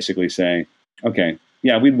us to basically say, okay,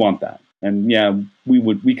 yeah, we'd want that, and yeah,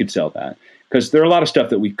 we could sell that, because there are a lot of stuff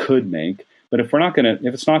that we could make. But if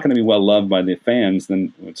it's not gonna be well loved by the fans,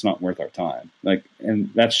 then it's not worth our time. And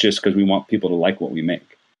that's just because we want people to like what we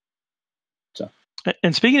make.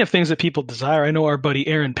 And speaking of things that people desire, I know our buddy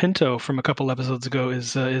Aaron Pinto from a couple episodes ago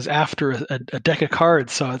is after a deck of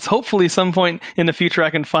cards. So it's hopefully some point in the future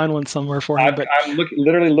I can find one somewhere for him. I'm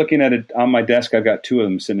literally looking at it on my desk. I've got 2 of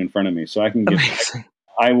them sitting in front of me, so I can get. Amazing.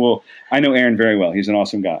 I know Aaron very well. He's an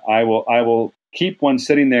awesome guy. I will keep one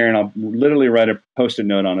sitting there, and I'll literally write a Post-it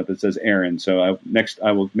note on it that says Aaron. So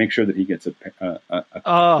I will make sure that he gets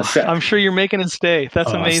a set. I'm sure you're making his day.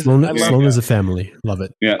 That's amazing. Sloan is a family. Love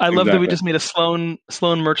it. Yeah, I love that we just made a Sloan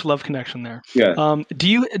merch love connection there. Yeah. Do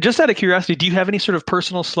you, just out of curiosity, do you have any sort of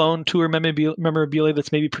personal Sloan tour memorabilia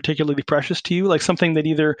that's maybe particularly precious to you? Like something that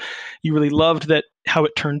either you really loved that how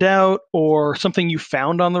it turned out, or something you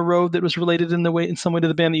found on the road that was related in some way to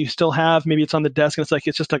the band that you still have? Maybe it's on the desk and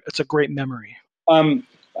it's a great memory.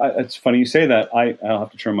 It's funny you say that. I'll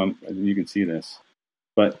have to turn you can see this,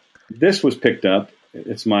 but this was picked up.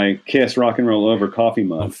 It's my Kiss Rock and Roll Over coffee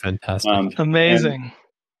mug. Oh, fantastic. Amazing.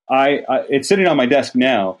 It's sitting on my desk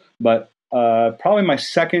now, but probably my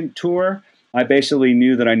second tour, I basically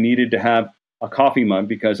knew that I needed to have a coffee mug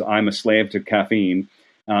because I'm a slave to caffeine.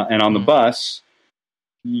 And on the bus,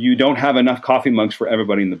 you don't have enough coffee mugs for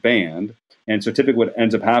everybody in the band. And so typically what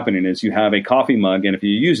ends up happening is you have a coffee mug, and if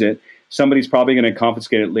you use it, somebody's probably going to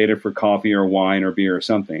confiscate it later for coffee or wine or beer or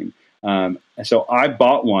something. And so I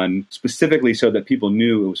bought one specifically so that people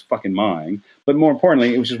knew it was fucking mine. But more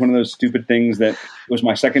importantly, it was just one of those stupid things that it was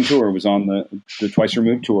my second tour. It was on the Twice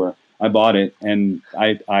Removed tour. I bought it, and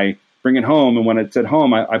I bring it home. And when it's at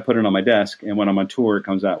home, I put it on my desk. And when I'm on tour, it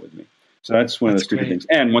comes out with me. So that's one of those stupid things.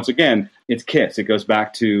 And once again, it's Kiss. It goes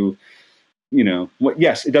back to,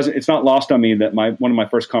 yes, it doesn't. It's not lost on me that one of my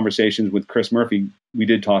first conversations with Chris Murphy, we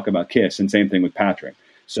did talk about Kiss, and same thing with Patrick.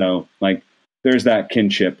 So there's that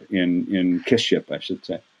kinship in Kisship, I should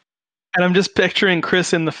say. And I'm just picturing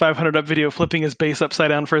Chris in the 500 Up video flipping his bass upside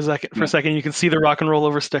down for a second. You can see the Rock and Roll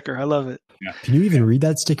Over sticker. I love it. Yeah. Can you even read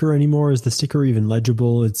that sticker anymore? Is the sticker even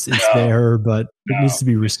legible? It's there, but it needs to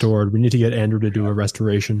be restored. We need to get Andrew to do a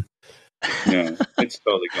restoration. No, it's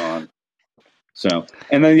totally gone. So,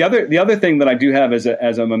 and then the other thing that I do have as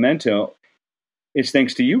a memento is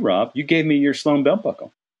thanks to you, Rob. You gave me your Sloan belt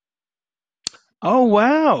buckle. Oh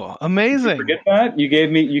wow, amazing! Did you forget that you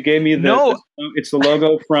gave me it's the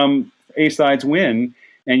logo from A-Side's Win,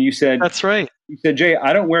 and you said that's right. You said, Jay,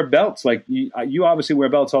 I don't wear belts like you obviously wear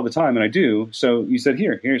belts all the time, and I do. So you said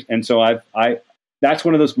here's, and so I that's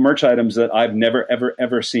one of those merch items that I've never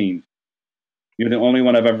ever seen. You're the only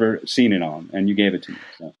one I've ever seen it on, and you gave it to me.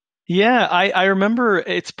 So. Yeah, I remember.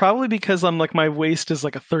 It's probably because I'm my waist is a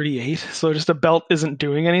 38, so just a belt isn't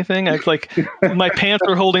doing anything. I my pants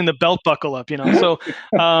are holding the belt buckle up,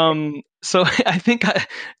 So I think,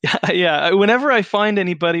 whenever I find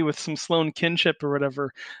anybody with some Sloan kinship or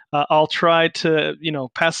whatever, I'll try to,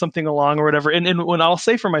 pass something along or whatever. And when I'll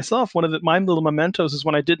say for myself, one of my little mementos is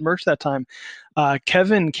when I did merch that time,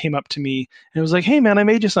 Kevin came up to me and was like, "Hey man, I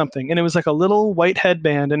made you something." And it was a little white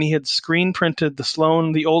headband, and he had screen printed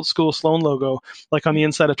the old school Sloan logo, on the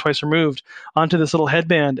inside of Twice Removed, onto this little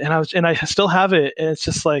headband. And I still have it. And it's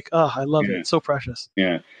just I love it. It's so precious.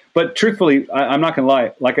 Yeah. But truthfully, I'm not going to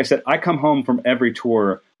lie. Like I said, I come home from every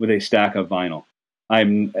tour with a stack of vinyl.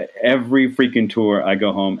 Every freaking tour I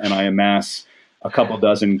go home and I amass a couple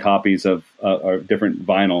dozen copies of different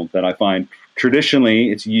vinyl that I find.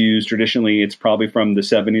 Traditionally, it's used. Traditionally, it's probably from the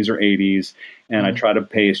 70s or 80s, and I try to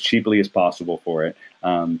pay as cheaply as possible for it.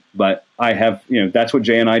 But I have, that's what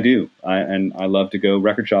Jay and I do. And I love to go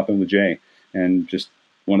record shopping with Jay, and just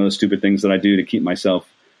one of those stupid things that I do to keep myself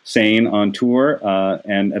sane on tour,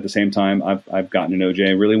 and at the same time, I've gotten to know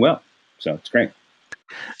Jay really well, so it's great.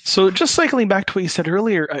 So just cycling back to what you said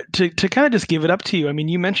earlier, to kind of just give it up to you. I mean,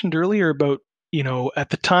 you mentioned earlier about at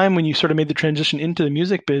the time when you sort of made the transition into the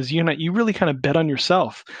music biz, you really kind of bet on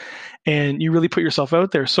yourself, and you really put yourself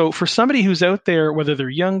out there. So for somebody who's out there, whether they're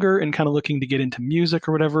younger and kind of looking to get into music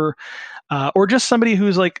or whatever, or just somebody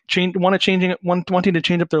who's wanting to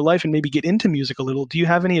change up their life and maybe get into music a little, do you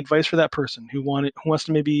have any advice for that person who wants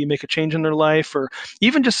to maybe make a change in their life, or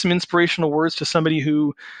even just some inspirational words to somebody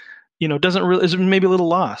who, is maybe a little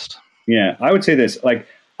lost? Yeah, I would say this.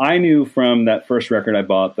 I knew from that first record I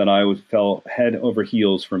bought that I fell head over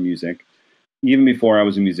heels for music. even before I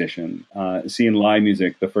was a musician, seeing live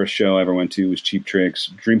music, the first show I ever went to was Cheap Trick's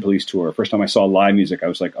Dream Police tour. First time I saw live music, I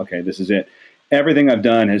was like, okay, this is it. Everything I've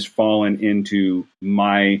done has fallen into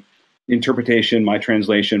my interpretation, my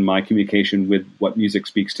translation, my communication with what music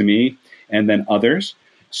speaks to me and then others.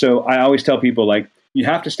 So I always tell people, like, you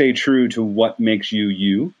have to stay true to what makes you,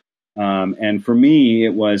 you. And for me,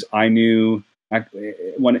 it was, I knew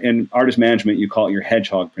when in artist management, you call it your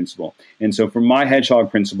hedgehog principle. And so for my hedgehog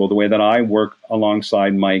principle, the way that I work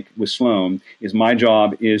alongside Mike with Sloan is my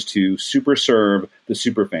job is to super serve the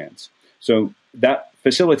super fans. So that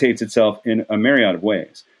facilitates itself in a myriad of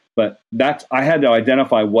ways. But I had to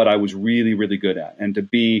identify what I was really, really good at. And to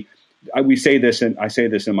be, I say this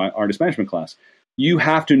in my artist management class, you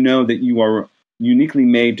have to know that you are uniquely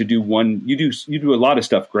made to do you do a lot of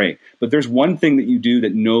stuff great, but there's one thing that you do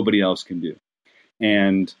that nobody else can do.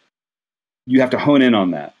 And you have to hone in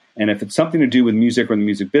on that. And if it's something to do with music or the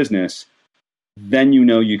music business, then you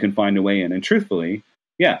know you can find a way in. And truthfully,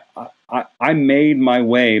 yeah, I made my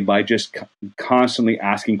way by just constantly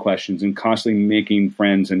asking questions and constantly making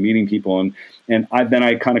friends and meeting people. And then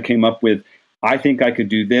I kind of came up with, I think I could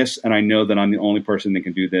do this, and I know that I'm the only person that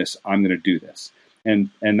can do this. I'm going to do this.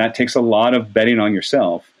 And that takes a lot of betting on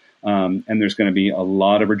yourself. And there's going to be a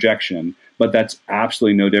lot of rejection, but that's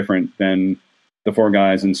absolutely no different than the four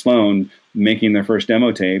guys in Sloan making their first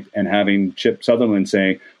demo tape and having Chip Sutherland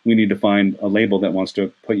say, we need to find a label that wants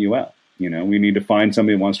to put you out. We need to find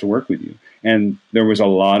somebody who wants to work with you. And there was a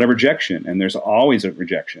lot of rejection, and there's always a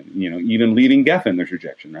rejection. Even leaving Geffen, there's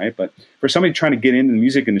rejection, right? But for somebody trying to get into the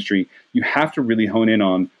music industry, you have to really hone in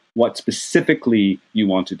on what specifically you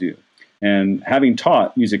want to do. And having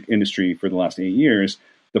taught music industry for the last 8 years,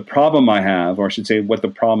 the problem I have, or I should say what the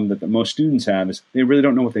problem that most students have, is they really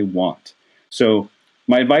don't know what they want. So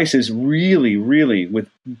my advice is really, really, with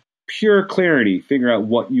pure clarity, figure out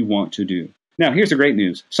what you want to do. Now, here's the great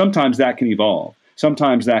news. Sometimes that can evolve.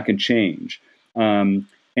 Sometimes that can change. And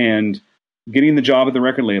getting the job at the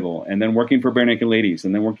record label, and then working for Bare Naked Ladies,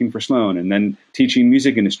 and then working for Sloan, and then teaching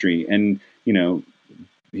music industry. And,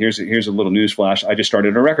 here's a little news flash. I just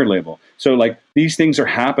started a record label. So like these things are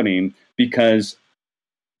happening because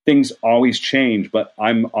things always change, but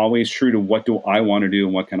I'm always true to what do I want to do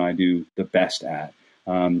and what can I do the best at.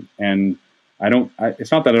 And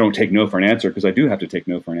it's not that I don't take no for an answer, because I do have to take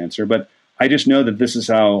no for an answer, but I just know that this is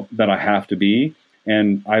how that I have to be.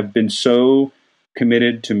 And I've been so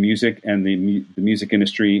committed to music and the music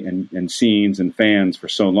industry and scenes and fans for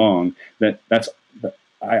so long that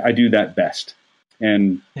I do that best.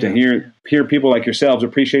 And to hear people like yourselves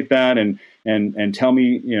appreciate that and tell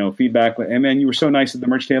me, feedback, hey man, you were so nice at the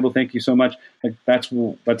merch table. Thank you so much. Like that's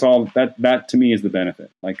all that to me is the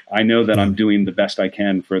benefit. Like I know that I'm doing the best I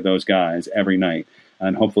can for those guys every night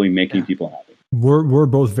and hopefully making people happy. We're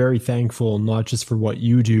both very thankful, not just for what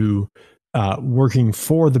you do, working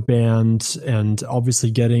for the band and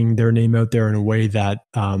obviously getting their name out there in a way that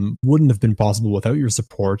wouldn't have been possible without your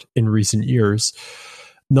support in recent years.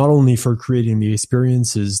 Not only for creating the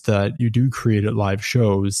experiences that you do create at live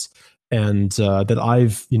shows, and that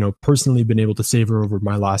I've personally been able to savor over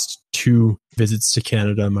my last 2 visits to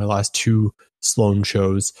Canada, my last 2 Sloan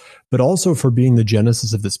shows, but also for being the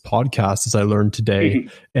genesis of this podcast, as I learned today,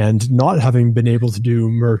 and not having been able to do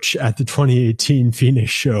merch at the 2018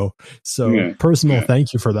 Phoenix show. So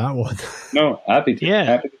thank you for that one. No, happy to. Yeah.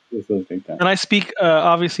 Happy to facilitate that. And I speak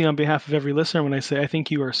obviously on behalf of every listener when I say I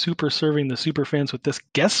think you are super serving the super fans with this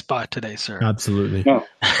guest spot today, sir. Absolutely. No,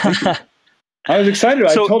 I was excited.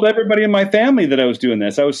 I told everybody in my family that I was doing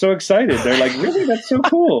this. I was so excited. They're like, really? That's so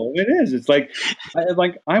cool. It is. It's like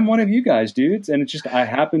I'm one of you guys, dudes. And it's just, I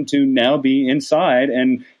happen to now be inside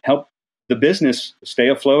and help the business stay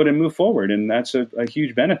afloat and move forward. And that's a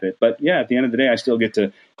huge benefit. But yeah, at the end of the day, I still get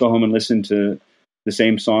to go home and listen to the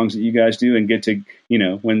same songs that you guys do and get to,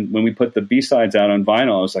 when we put the B-sides out on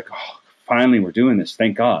vinyl, I was like, oh, finally we're doing this.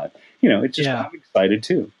 Thank God. It's just, I'm excited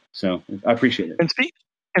too. So I appreciate it.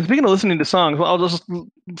 And speaking of listening to songs, well, I'll just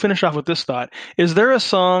finish off with this thought. Is there a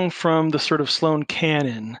song from the sort of Sloan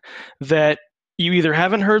canon that you either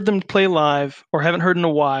haven't heard them play live or haven't heard in a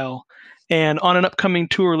while, and on an upcoming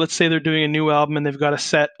tour, let's say they're doing a new album and they've got a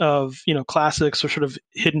set of, classics or sort of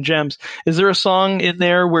hidden gems. Is there a song in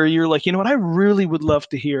there where you're like, you know what, I really would love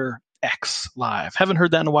to hear X live? Haven't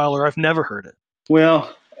heard that in a while, or I've never heard it.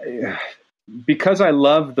 Well, because I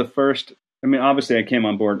love the first, obviously I came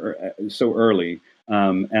on board so early.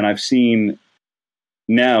 And I've seen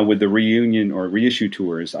now with the reunion or reissue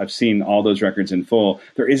tours, I've seen all those records in full.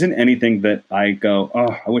 There isn't anything that I go,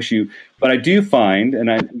 oh, I wish you, but I do find, and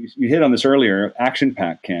you hit on this earlier, Action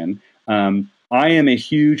Pack, Ken. I am a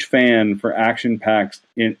huge fan for action packed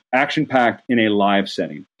in a live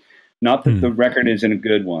setting. Not that the record isn't a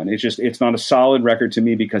good one. It's not a solid record to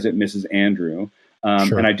me because it misses Andrew.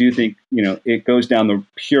 Sure. And I do think, it goes down the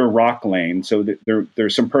pure rock lane. So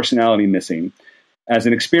there's some personality missing. As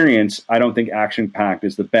an experience, I don't think Action Packed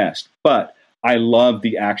is the best, but I love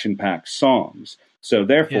the Action Packed songs. So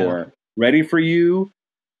therefore, Ready for You.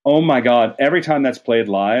 Oh my God. Every time that's played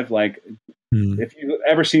live, like if you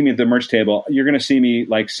ever see me at the merch table, you're going to see me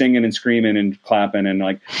like singing and screaming and clapping and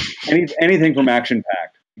like anything from Action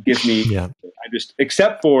Packed. Gives me, I just,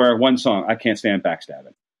 except for one song, I can't stand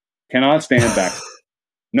Backstabbing. Cannot stand Backstabbing.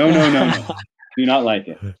 No. Do not like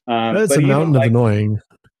it. That's a mountain of annoying.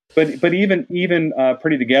 But even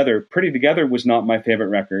Pretty Together. Pretty Together was not my favorite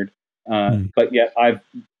record. But yet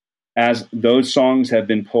as those songs have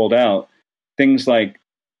been pulled out, things like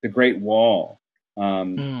The Great Wall. Oh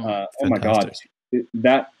my God,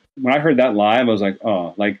 that when I heard that live, I was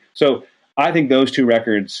like, so I think those two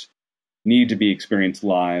records need to be experienced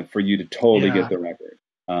live for you to totally get the record.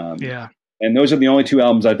 And those are the only two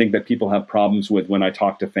albums I think that people have problems with when I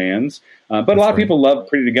talk to fans. But a lot of people love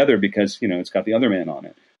Pretty Together because, it's got The Other Man on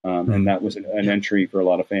it. And that was an entry for a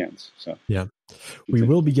lot of fans. So we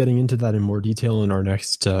will be getting into that in more detail in our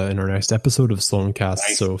next episode of Sloancast.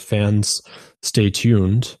 Nice. So fans, stay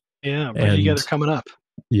tuned. Yeah, Pretty Together coming up.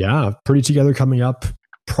 Yeah, Pretty Together coming up.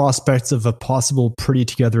 Prospects of a possible Pretty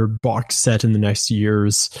Together box set in the next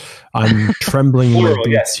years. I'm trembling in my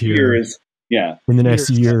boots here. Years. Yeah, in the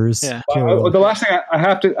next years. Yeah. The last thing I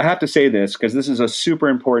have to say this because this is a super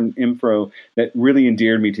important info that really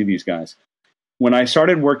endeared me to these guys. When I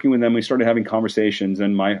started working with them, we started having conversations,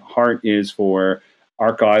 and my heart is for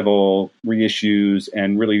archival reissues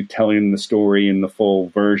and really telling the story in the full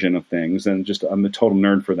version of things. And I'm a total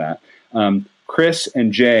nerd for that. Chris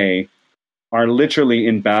and Jay are literally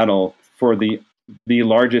in battle for the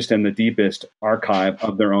largest and the deepest archive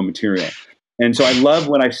of their own material. And so I love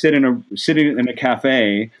when I sitting in a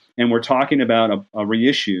cafe and we're talking about a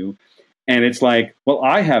reissue, and it's like, well,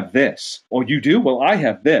 I have this. Oh, you do? Well, I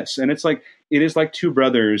have this. And it is like two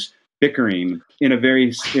brothers bickering in a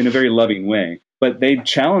very loving way, but they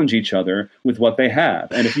challenge each other with what they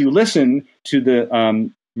have. And if you listen to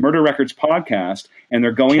the Murder Records podcast and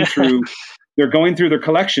they're going through their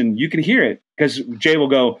collection, you can hear it because Jay will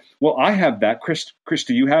go, well, I have that. Chris,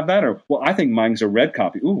 do you have that? Or, well, I think mine's a red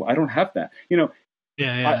copy. Ooh, I don't have that.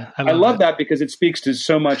 I love that because it speaks to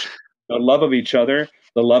so much the love of each other,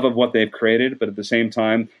 the love of what they've created, but at the same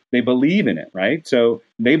time, they believe in it, right? So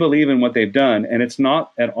they believe in what they've done, and it's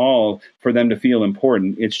not at all for them to feel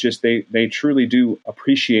important. It's just they truly do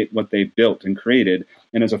appreciate what they've built and created.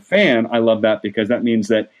 And as a fan, I love that because that means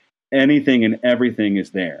that anything and everything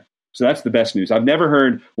is there. So that's the best news. I've never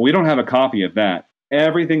heard, well, we don't have a copy of that.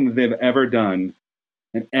 Everything that they've ever done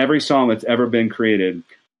and every song that's ever been created,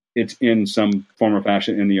 it's in some form or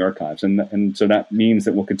fashion in the archives. And so that means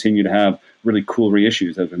that we'll continue to have really cool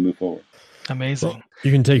reissues as we move forward. Amazing. Well,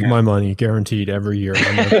 you can take my money, guaranteed, every year.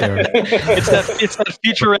 I'm out there. It's that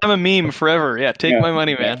Futurama meme forever. Yeah, take my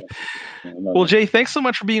money, man. Well, Jay, thanks so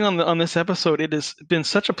much for being on this episode. It has been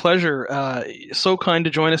such a pleasure. So kind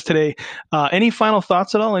to join us today. Any final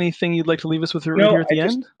thoughts at all? Anything you'd like to leave us with here at the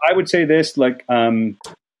end? I would say this,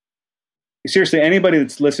 seriously, anybody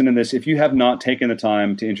that's listening to this, if you have not taken the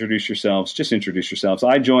time to introduce yourselves, just introduce yourselves.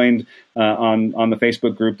 I joined on the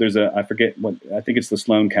Facebook group. There's I think it's the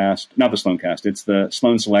Sloancast, not the Sloancast. It's the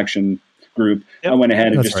Sloan Selection group. Yep. I went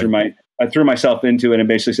ahead and I threw myself into it and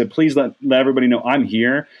basically said, please let everybody know I'm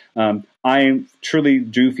here. I truly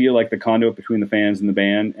do feel like the conduit between the fans and the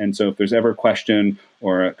band. And so if there's ever a question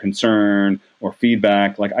or a concern or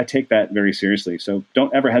feedback, I take that very seriously. So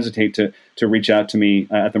don't ever hesitate to reach out to me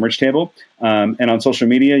at the merch table. And on social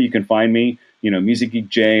media, you can find me, Music Geek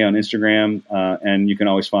Jay on Instagram. And you can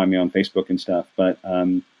always find me on Facebook and stuff. But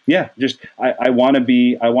I want to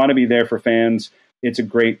be there for fans. It's a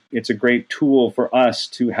great tool for us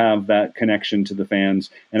to have that connection to the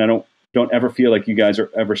fans. And I don't ever feel like you guys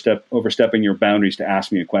are ever overstepping your boundaries to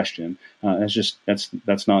ask me a question.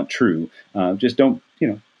 That's not true. Just don't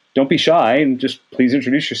be shy and just please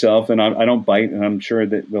introduce yourself. And I don't bite, and I'm sure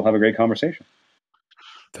that we'll have a great conversation.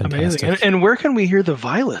 Fantastic. Amazing. And where can we hear the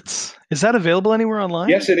Violets? Is that available anywhere online?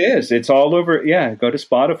 Yes, it is. It's all over. Yeah. Go to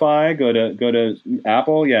Spotify, go to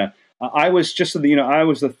Apple. Yeah. I was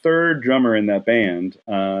the third drummer in that band.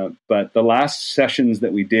 But the last sessions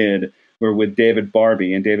that we did were with David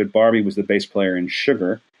Barbie, and David Barbie was the bass player in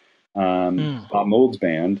Sugar, Bob Mould's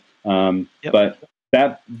band. But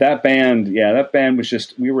that band was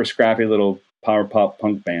just, we were a scrappy little power pop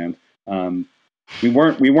punk band. We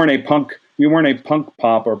weren't a punk we weren't a punk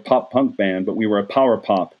pop or pop punk band, but we were a power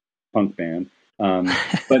pop punk band.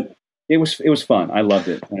 But it was fun. I loved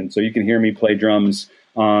it. And so you can hear me play drums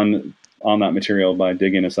on that material by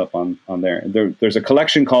digging us up on there. There's a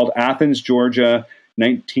collection called Athens, Georgia,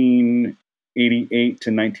 1988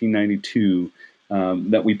 to 1992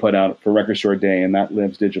 that we put out for Record Store Day, and that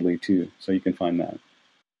lives digitally too. So you can find that.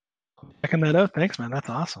 Checking that out. Thanks, man. That's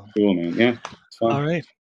awesome. Cool, man. Yeah, it's fun.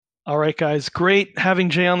 All right, guys. Great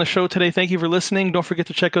having Jay on the show today. Thank you for listening. Don't forget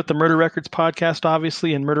to check out the Murder Records podcast,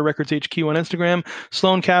 obviously, and Murder Records HQ on Instagram,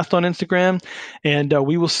 Sloancast on Instagram. And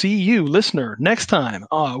we will see you, listener, next time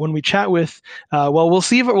when we chat with, we'll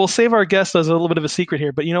save our guests as a little bit of a secret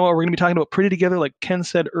here. But you know what? We're going to be talking about Pretty Together, like Ken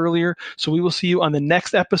said earlier. So we will see you on the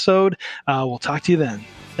next episode. We'll talk to you then.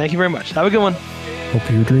 Thank you very much. Have a good one. Hope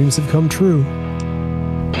your dreams have come true.